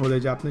প্রশ্ন হলো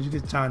যে আপনি যদি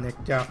চান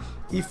একটা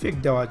ইফেক্ট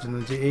দেওয়ার জন্য,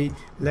 যে এই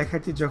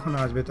লেখাটি যখন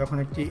আসবে তখন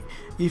একটি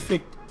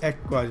ইফেক্ট অ্যাড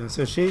করার জন্য,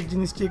 সো সেই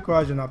জিনিসটি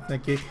করার জন্য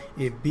আপনাকে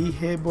এই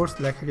বিহেভিয়ার্স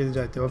লেখাটিতে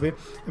যেতে হবে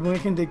এবং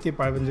এখানে দেখতে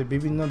পারবেন যে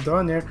বিভিন্ন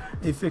ধরনের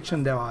ইফেকশন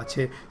দেওয়া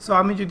আছে। সো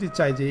আমি যদি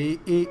চাই যে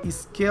এই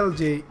স্কেল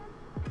যে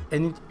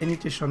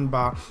অ্যানিটেশন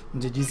বা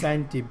যে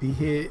ডিজাইনটি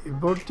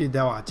বিহেভিয়ারটি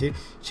দেওয়া আছে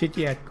সেটি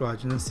অ্যাড করার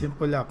জন্য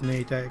সিম্পলি আপনি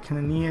এটা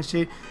এখানে নিয়ে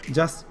এসে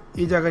জাস্ট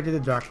এই জায়গাটিতে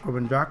ড্র্যাগ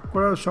করবেন। ড্র্যাগ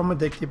করার সময়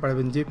দেখতে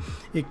পারবেন যে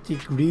একটি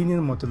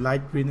গ্রিনের মতো,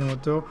 লাইট গ্রিনের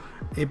মতো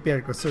অ্যাপিয়ার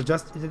করছে, সো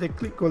জাস্ট এটাতে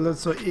ক্লিক করলে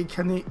সো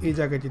এইখানে এই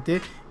জায়গাটিতে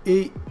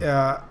এই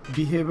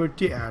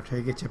বিহেভিয়ারটি অ্যাড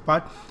হয়ে গেছে,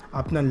 বাট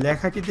আপনার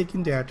লেখাটিতে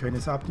কিন্তু অ্যাড হয়নি।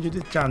 সো আপনি যদি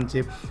চান যে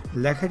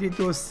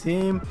লেখাটিতেও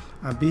সেম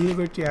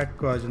বিহেভিয়ারটি অ্যাড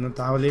করার জন্য,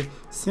 তাহলে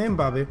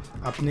সেমভাবে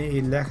আপনি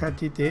এই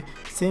লেখাটিতে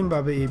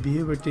সেমভাবে এই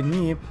বিহেভিয়ারটি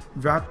নিয়ে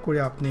ড্র্যাগ করে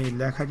আপনি এই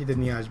লেখাটিতে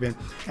নিয়ে আসবেন।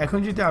 এখন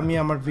যদি আমি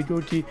আমার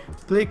ভিডিওটি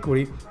প্লে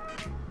করি,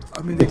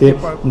 আমি দেখতে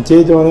পারবো যে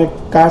অনেক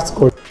কাজ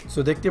করে, সো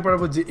দেখতে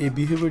পারবো যে এই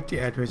বিহেভিয়ারটি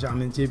অ্যাড হয়েছে,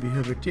 আমি যে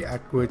বিহেভিয়ারটি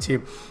অ্যাড করেছি।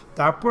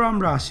 তারপর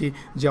আমরা আসি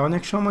যে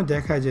অনেক সময়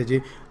দেখা যায় যে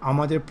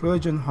আমাদের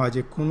প্রয়োজন হয়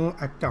যে কোনো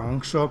একটা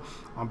অংশ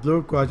ব্লার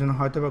করার জন্য,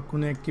 হয়তো বা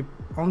কোনো একটি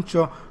অংশ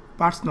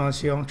পার্সোনাল,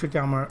 সেই অংশটি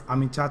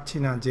আমি চাচ্ছি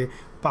না যে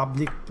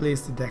পাবলিক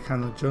প্লেস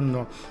দেখানোর জন্য,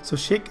 সো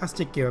সেই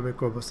কাজটি কীভাবে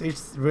করবো, so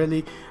it's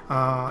really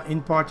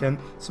important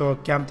so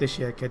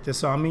ক্যামটেশিয়ার ক্ষেত্রে।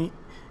 সো আমি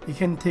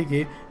এখান থেকে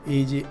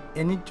এই যে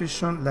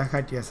অ্যানিটেশন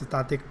লেখাটি আছে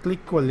তাতে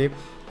ক্লিক করলে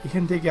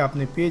এখান থেকে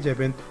আপনি পেয়ে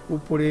যাবেন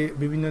উপরে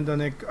বিভিন্ন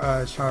ধরনের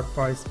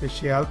শার্পার,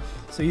 স্পেশাল।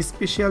 সো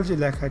স্পেশাল যে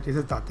লেখাটি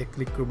আছে তাতে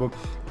ক্লিক করব।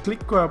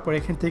 ক্লিক করার পর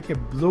এখান থেকে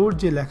ব্লোর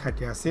যে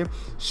লেখাটি আছে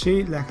সেই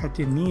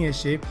লেখাটি নিয়ে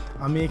এসে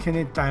আমি এখানে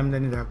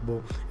টাইমলাইনে রাখবো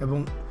এবং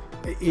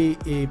এই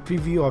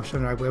প্রিভিউ অপশন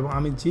রাখবো এবং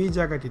আমি যেই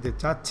জায়গাটিতে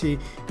চাচ্ছি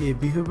এই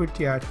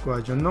বিহেভিয়ারটি অ্যাড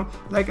করার জন্য,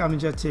 লাইক আমি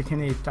চাচ্ছি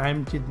এখানে এই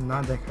টাইমটি না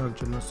দেখানোর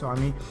জন্য, সো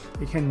আমি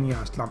এখানে নিয়ে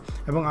আসলাম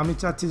এবং আমি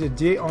চাচ্ছি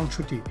যে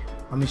অংশটি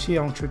আমি সেই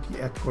অংশটি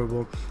অ্যাড করব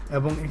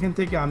এবং এখান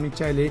থেকে আমি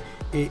চাইলে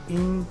এই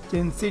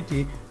ইন্টেন্সিটি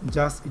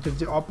জাস্ট এটার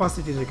যে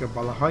অপাসিটি যেটাকে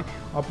বলা হয়,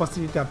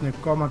 অপাসিটিটা আপনি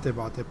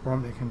বাড়াতে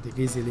পারেন এখান থেকে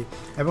ইজিলি।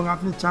 এবং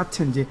আপনি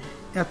চাচ্ছেন যে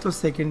এত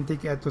সেকেন্ড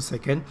থেকে এত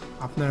সেকেন্ড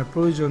আপনার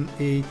প্রয়োজন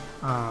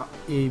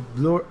এই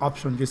ব্লোর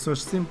অপশন, যে সো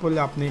সিম্পলি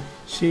আপনি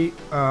সেই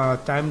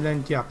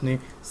টাইমলাইনটি আপনি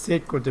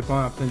সেট করতে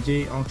পারেন। আপনার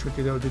যেই অংশটি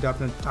যদি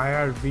আপনার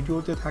টায়ার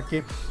ভিডিওতে থাকে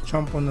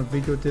সম্পূর্ণ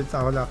ভিডিওতে,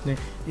 তাহলে আপনি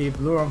এই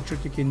ব্লোর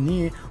অংশটিকে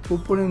নিয়ে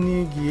উপরে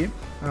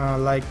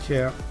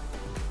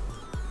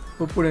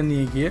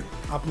নিয়ে গিয়ে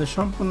আপনার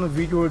সম্পূর্ণ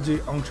ভিডিওর যে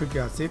অংশটি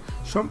আছে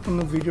সম্পূর্ণ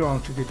ভিডিও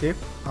অংশটিতে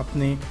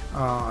আপনি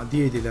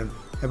দিয়ে দিলেন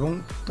এবং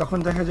তখন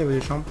দেখা যাবে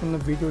যে সম্পূর্ণ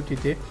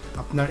ভিডিওটিতে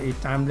আপনার এই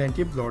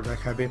টাইমলাইনটি ব্লর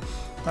দেখাবে।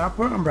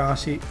 তারপর আমরা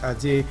আসি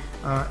যে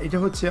এটা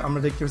হচ্ছে আমরা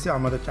দেখতে পাচ্ছি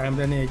আমাদের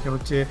টাইমলাইনে, এটা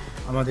হচ্ছে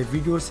আমাদের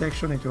ভিডিও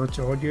সেকশন, এটা হচ্ছে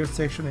অডিও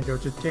সেকশন, এটা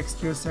হচ্ছে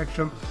টেক্সটিও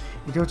সেকশন,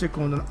 এটা হচ্ছে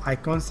কোনো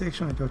আইকন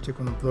সেকশন, এটা হচ্ছে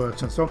কোনো ব্লর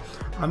সেকশন। সো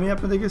আমি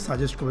আপনাদেরকে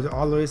সাজেস্ট করবো যে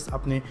অলওয়েজ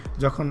আপনি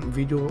যখন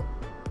ভিডিও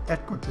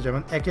অ্যাড করতে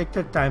যাবেন এক একটা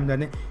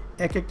টাইমলাইনে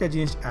এক একটা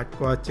জিনিস অ্যাড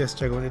করার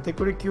চেষ্টা করুন, এতে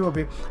করে কী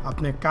হবে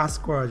আপনার কাজ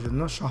করার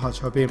জন্য সহজ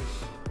হবে।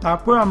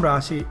 তারপর আমরা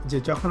আসি যে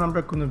যখন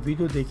আমরা কোনো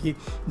ভিডিও দেখি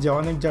যে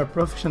অনেক যারা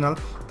প্রফেশনাল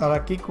তারা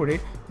কী করে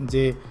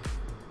যে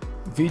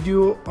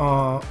ভিডিও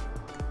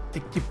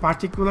একটি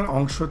পার্টিকুলার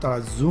অংশ তারা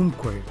জুম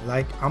করে,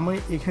 লাইক আমি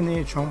এখানে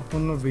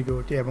সম্পূর্ণ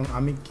ভিডিওটি এবং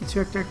আমি কিছু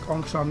একটা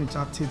অংশ আমি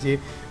চাচ্ছি যে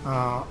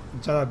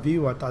যারা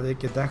ভিউয়ার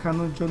তাদেরকে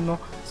দেখানোর জন্য,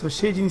 সো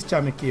সেই জিনিসটা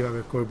আমি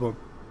কীভাবে করব।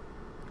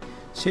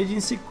 সেই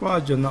জিনিসটি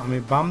করার জন্য আমি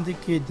বাম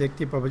দিকে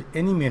দেখতে পাবো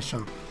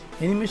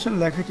অ্যানিমেশন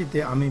লেখাটিতে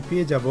আমি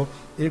পেয়ে যাব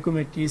এরকম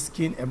একটি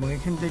স্ক্রিন এবং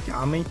এখান থেকে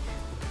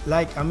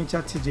আমি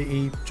চাচ্ছি যে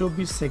এই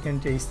 24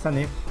 সেকেন্ডের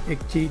স্থানে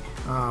একটি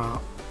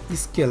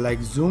স্কেল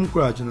জুম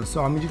করার জন্য। সো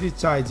আমি যদি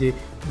চাই যে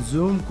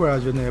জুম করার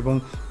জন্য এবং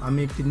আমি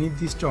একটি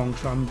নির্দিষ্ট অংশ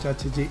আমি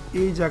চাচ্ছি যে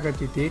এই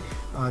জায়গাটিতে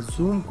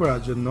জুম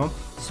করার জন্য,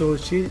 সো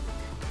সেই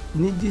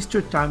নির্দিষ্ট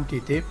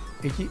টাইমটিতে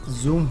এটি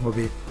জুম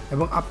হবে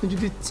এবং আপনি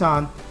যদি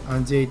চান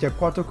যে এটা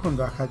কতক্ষণ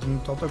রাখার জন্য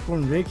ততক্ষণ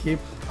রেখে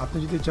আপনি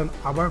যদি চান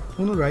আবার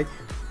পুনরায়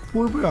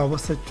পূর্বের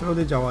অবস্থায়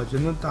চলে যাওয়ার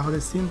জন্য, তাহলে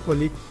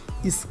সিম্পলি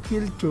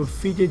স্কেল টু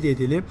ফিটে দিয়ে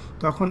দিলে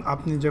তখন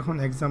আপনি যখন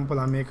এক্সাম্পল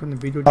আমি এখন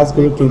ভিডিও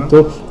কিন্তু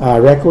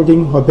রেকর্ডিং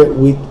হবে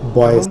উইথ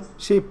ভয়েস,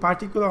 সেই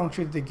পার্টিকুলার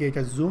অংশের দিকে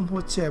এটা জুম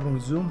হচ্ছে এবং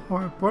জুম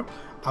হওয়ার পর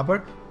আবার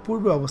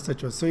পূর্ব অবস্থায়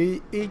চলছে।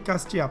 এই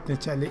কাজটি আপনি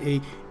চাইলে এই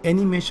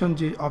অ্যানিমেশন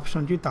যে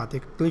অপশনটি তাতে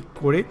ক্লিক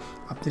করে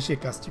আপনি সেই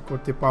কাজটি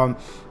করতে পারেন।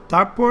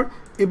 তারপর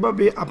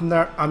এভাবে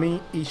আমি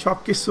এই সব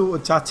কিছু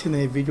চাচ্ছি না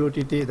এই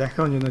ভিডিওটিতে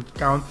দেখানোর জন্য,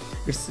 কারণ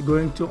ইটস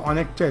গোয়িং টু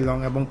অনেকটাই লং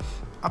এবং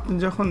আপনি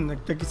যখন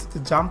একটা কিছুতে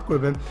জাম্প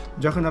করবেন,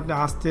 যখন আপনি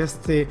আস্তে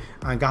আস্তে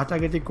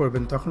ঘাটাঘাটি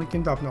করবেন তখন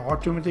কিন্তু আপনি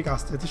অটোমেটিক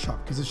আস্তে আস্তে সব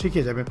কিছু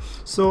শিখে যাবেন।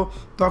 সো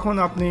তখন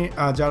আপনি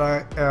যারা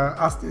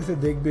আস্তে আস্তে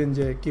দেখবেন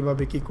যে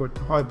কীভাবে কী করতে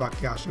হয়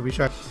বাকি আসে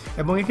বিষয়।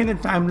 এবং এখানে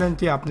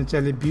টাইমলাইনটি আপনি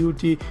চাইলে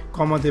ভিউটি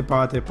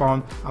বাড়াতে পারেন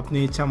আপনি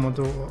ইচ্ছা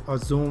মতো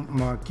জুম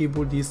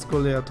কিবোর্ড ইউজ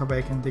করলে, অথবা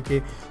এখান থেকে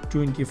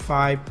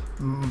 25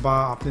 বা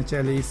আপনি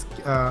চাইলে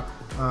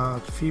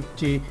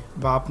 50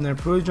 বা আপনার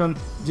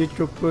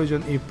যেটুকু প্রয়োজন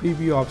এই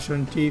প্রিভিউ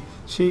অপশনটি,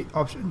 সেই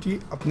অপশনটি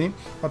আপনি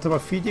অথবা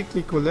ফিডে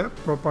ক্লিক করলে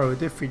প্রপার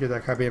ওয়েতে ফিডে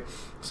দেখাবে।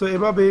 সো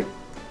এভাবে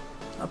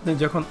আপনি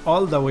যখন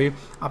অল দ্য ওয়ে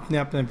আপনি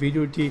আপনার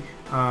ভিডিওটি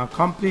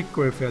কমপ্লিট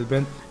করে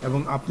ফেলবেন এবং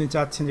আপনি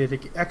চাচ্ছেন যে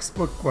এটাকে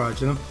এক্সপোর্ট করার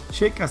জন্য,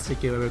 সেই কাজটি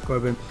কীভাবে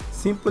করবেন,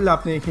 সিম্পলি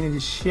আপনি এখানে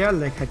যে শেয়ার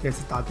লেখাটি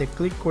আছে তাতে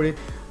ক্লিক করে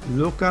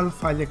লোকাল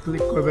ফাইলে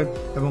ক্লিক করবেন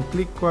এবং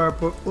ক্লিক করার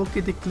পর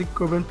ওকেতে ক্লিক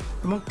করবেন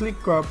এবং ক্লিক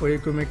করার পর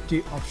এরকম একটি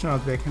অপশন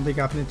আসবে। এখান থেকে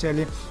আপনি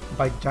চাইলে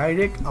বাই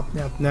ডাইরেক্ট আপনি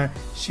আপনার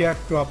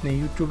শেয়ারটা আপনি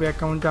ইউটিউব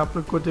অ্যাকাউন্টে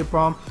আপলোড করতে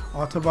পারেন,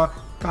 অথবা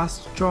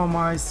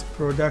কাস্টমাইজ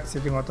প্রোডাক্ট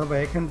সেটিং, অথবা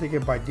এখান থেকে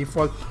বাই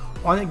ডিফল্ট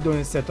অনেক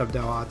ধরনের সেট আপ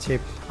দেওয়া আছে,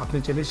 আপনি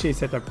চাইলে সেই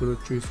সেট আপগুলো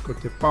চুজ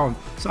করতে পারেন।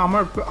 সো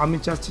আমি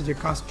চাচ্ছি যে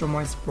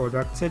কাস্টমাইজ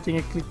প্রোডাক্ট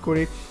সেটিংয়ে ক্লিক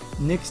করে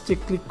নেক্সটে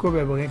ক্লিক করবে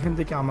এবং এখান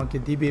থেকে আমাকে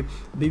দিবে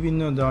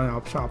বিভিন্ন ধরনের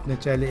অপশন। আপনি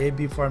চাইলে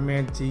এবি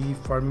ফরম্যাট, জি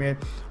ফরম্যাট,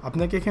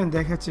 আপনাকে এখানে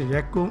দেখাচ্ছে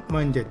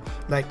recommended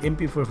like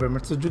MP4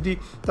 format. So যদি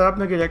তারা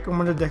আপনাকে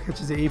রেকমেন্ডেড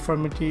দেখাচ্ছে যে এই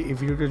ফরম্যাটটি এই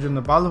ভিডিওটার জন্য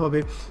ভালো হবে,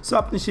 সো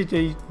আপনি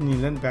সেটাই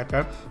নিলেন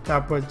বেটার।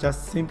 তারপর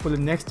জাস্ট সিম্পলি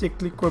নেক্সটে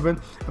ক্লিক করবেন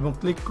এবং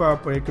ক্লিক করার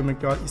পর এরকম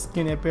একটা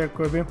স্ক্রিন অ্যাপিয়ার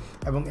করবে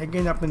এবং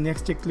এগেইন আপনি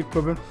নেক্সটে ক্লিক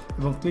করবেন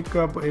এবং ক্লিক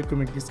করার পর এরকম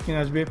একটি স্ক্রিন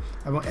আসবে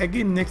এবং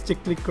এগেইন নেক্সটে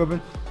ক্লিক করবেন।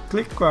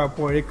 ক্লিক করার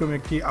পর এরকম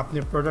একটি আপনি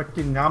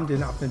প্রোডাক্টটির নাম দিন,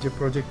 আপনি যে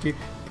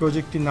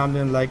প্রজেক্টটির নাম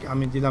দেন, লাইক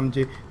আমি দিলাম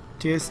যে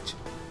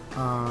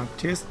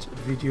টেস্ট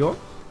ভিডিও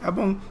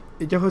এবং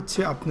এটা হচ্ছে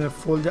আপনার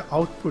folder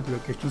output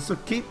location. So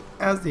keep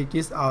as it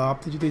is. আর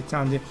আপনি যদি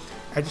চান যে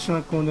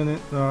অ্যাডিশনাল কোনো ধরনের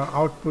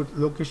আউটপুট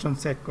লোকেশন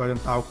সেট করেন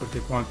তাও করতে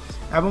পারেন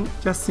এবং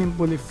জাস্ট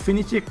সিম্পলি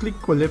ফিনিশে ক্লিক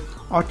করলে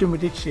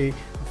অটোমেটিক সেই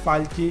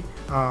ফাইলটি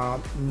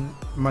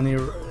মানে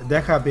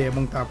দেখাবে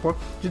এবং তারপর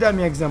যদি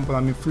আমি এক্সাম্পল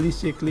আমি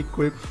ফিনিশে ক্লিক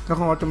করি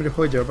তখন অটোমেটিক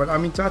হয়ে যাবে বাট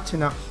আমি চাচ্ছি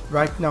না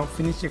রাইট নাও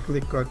ফিনিশে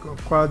ক্লিক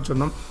করার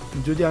জন্য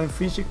যদি আমি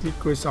ফিনিশে ক্লিক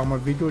করি আমার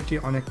ভিডিওটি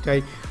অনেকটাই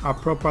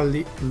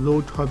প্রপারলি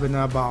লোড হবে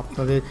না বা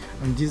আপনাদের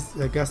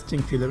ডিসগাস্টিং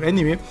ফিল হবে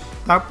এনিওয়ে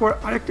তারপর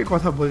আরেকটা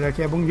কথা বলে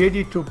রাখি এবং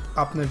রেডি টু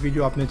আপনার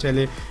ভিডিও আপনি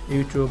চাইলে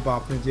ইউটিউব বা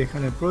আপনি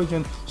যেখানে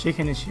প্রয়োজন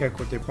সেখানে শেয়ার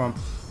করতে পারেন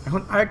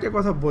এখন আরেকটা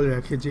কথা বলে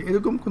রাখি যে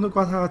এরকম কোনো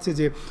কথা আছে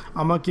যে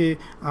আমাকে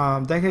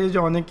দেখা যায় যে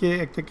অনেকে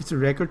একটা কিছু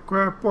রেকর্ড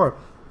করার পর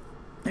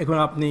এখন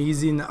আপনি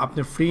ইজি না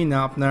আপনি ফ্রি না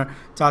আপনার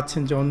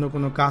চাচ্ছেন যে অন্য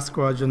কোনো কাজ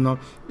করার জন্য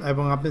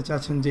এবং আপনি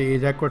চাচ্ছেন যে এই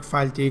রেকর্ড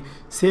ফাইলটি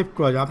সেভ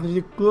করা যায় আপনি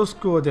যদি ক্লোজ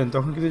করে দেন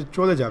তখন কিন্তু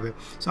চলে যাবে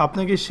সো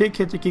আপনাকে সেই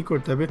ক্ষেত্রে কী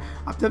করতে হবে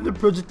আপনি আপনার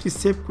প্রজেক্টটি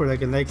সেভ করে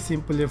রাখেন like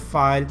simply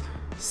file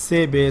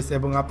save S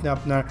এবং আপনি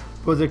আপনার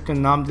প্রজেক্টের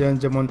নাম দেন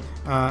যেমন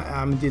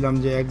আমি দিলাম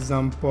যে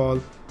এক্সাম্পল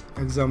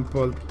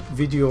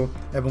ভিডিও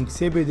এবং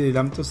সেভে দিয়ে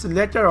দিলাম তো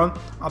লেটার অন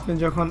আপনি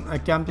যখন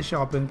ক্যামটেসিয়া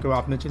ওপেন করবেন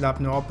আপনি চাইলে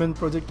আপনি ওপেন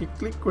প্রজেক্টে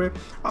ক্লিক করে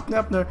আপনি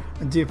আপনার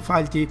যে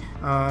ফাইলটি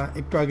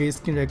একটু আগে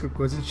স্ক্রিন রেকর্ড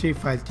করেছেন সেই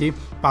ফাইলটি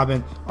পাবেন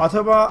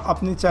অথবা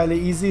আপনি চাইলে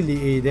ইজিলি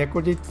এই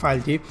রেকর্ডেড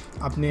ফাইলটি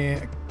আপনি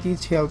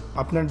টিচ হেল্প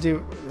আপনার যে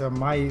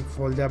মাই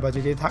ফোল্ডার বা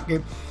যেটি থাকে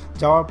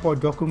যাওয়ার পর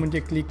ডকুমেন্টে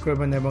ক্লিক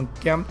করবেন এবং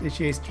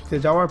ক্যামটেসিয়া স্টুডিওতে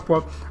যাওয়ার পর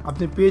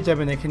আপনি পেয়ে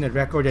যাবেন এখানে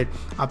রেকর্ডেড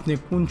আপনি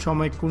কোন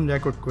সময় কোন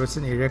রেকর্ড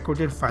করেছেন এই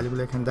রেকর্ডেড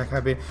ফাইলগুলো এখানে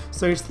দেখাবে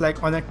সো ইটস লাইক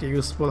অনেকটা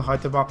ইউজফুল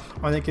হয়তো বা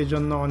অনেকের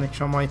জন্য অনেক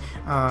সময়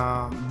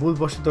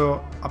ভুলবশত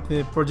আপনি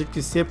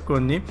প্রজেক্টটি সেভ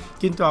করেননি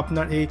কিন্তু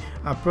আপনার এই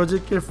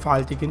প্রজেক্টের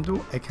ফাইলটি কিন্তু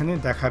এখানে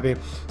দেখাবে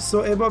সো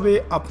এভাবে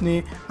আপনি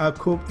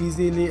খুব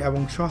ইজিলি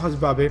এবং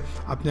সহজভাবে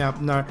আপনি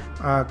আপনার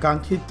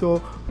কাঙ্ক্ষিত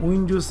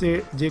উইন্ডোজে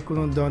যে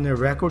কোনো ধরনের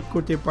রেকর্ড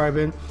করতে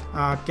পারবেন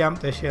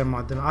ক্যামটেসিয়ার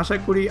মাধ্যমে আশা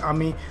করি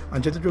আমি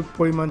যতটুকু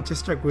পরিমাণ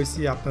চেষ্টা করেছি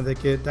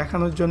আপনাদেরকে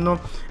দেখানোর জন্য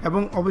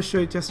এবং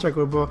অবশ্যই চেষ্টা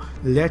করব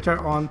লেটার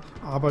অন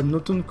আবার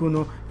নতুন কোনো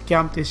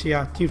ক্যামটেসিয়া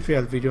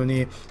টিউটোরিয়াল ভিডিও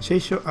নিয়ে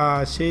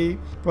সেই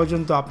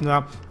পর্যন্ত আপনারা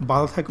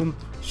ভালো থাকুন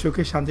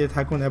সুখে শান্তিতে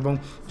থাকুন এবং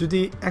যদি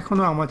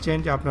এখনও আমার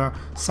চ্যানেলটি আপনারা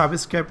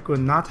সাবস্ক্রাইব করে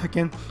না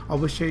থাকেন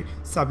অবশ্যই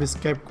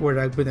সাবস্ক্রাইব করে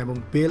রাখবেন এবং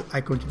বেল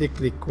আইকনটিতে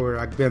ক্লিক করে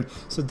রাখবেন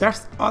so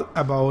that's all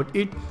about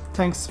it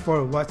thanks for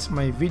watch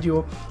my video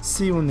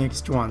C you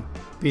next one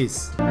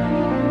peace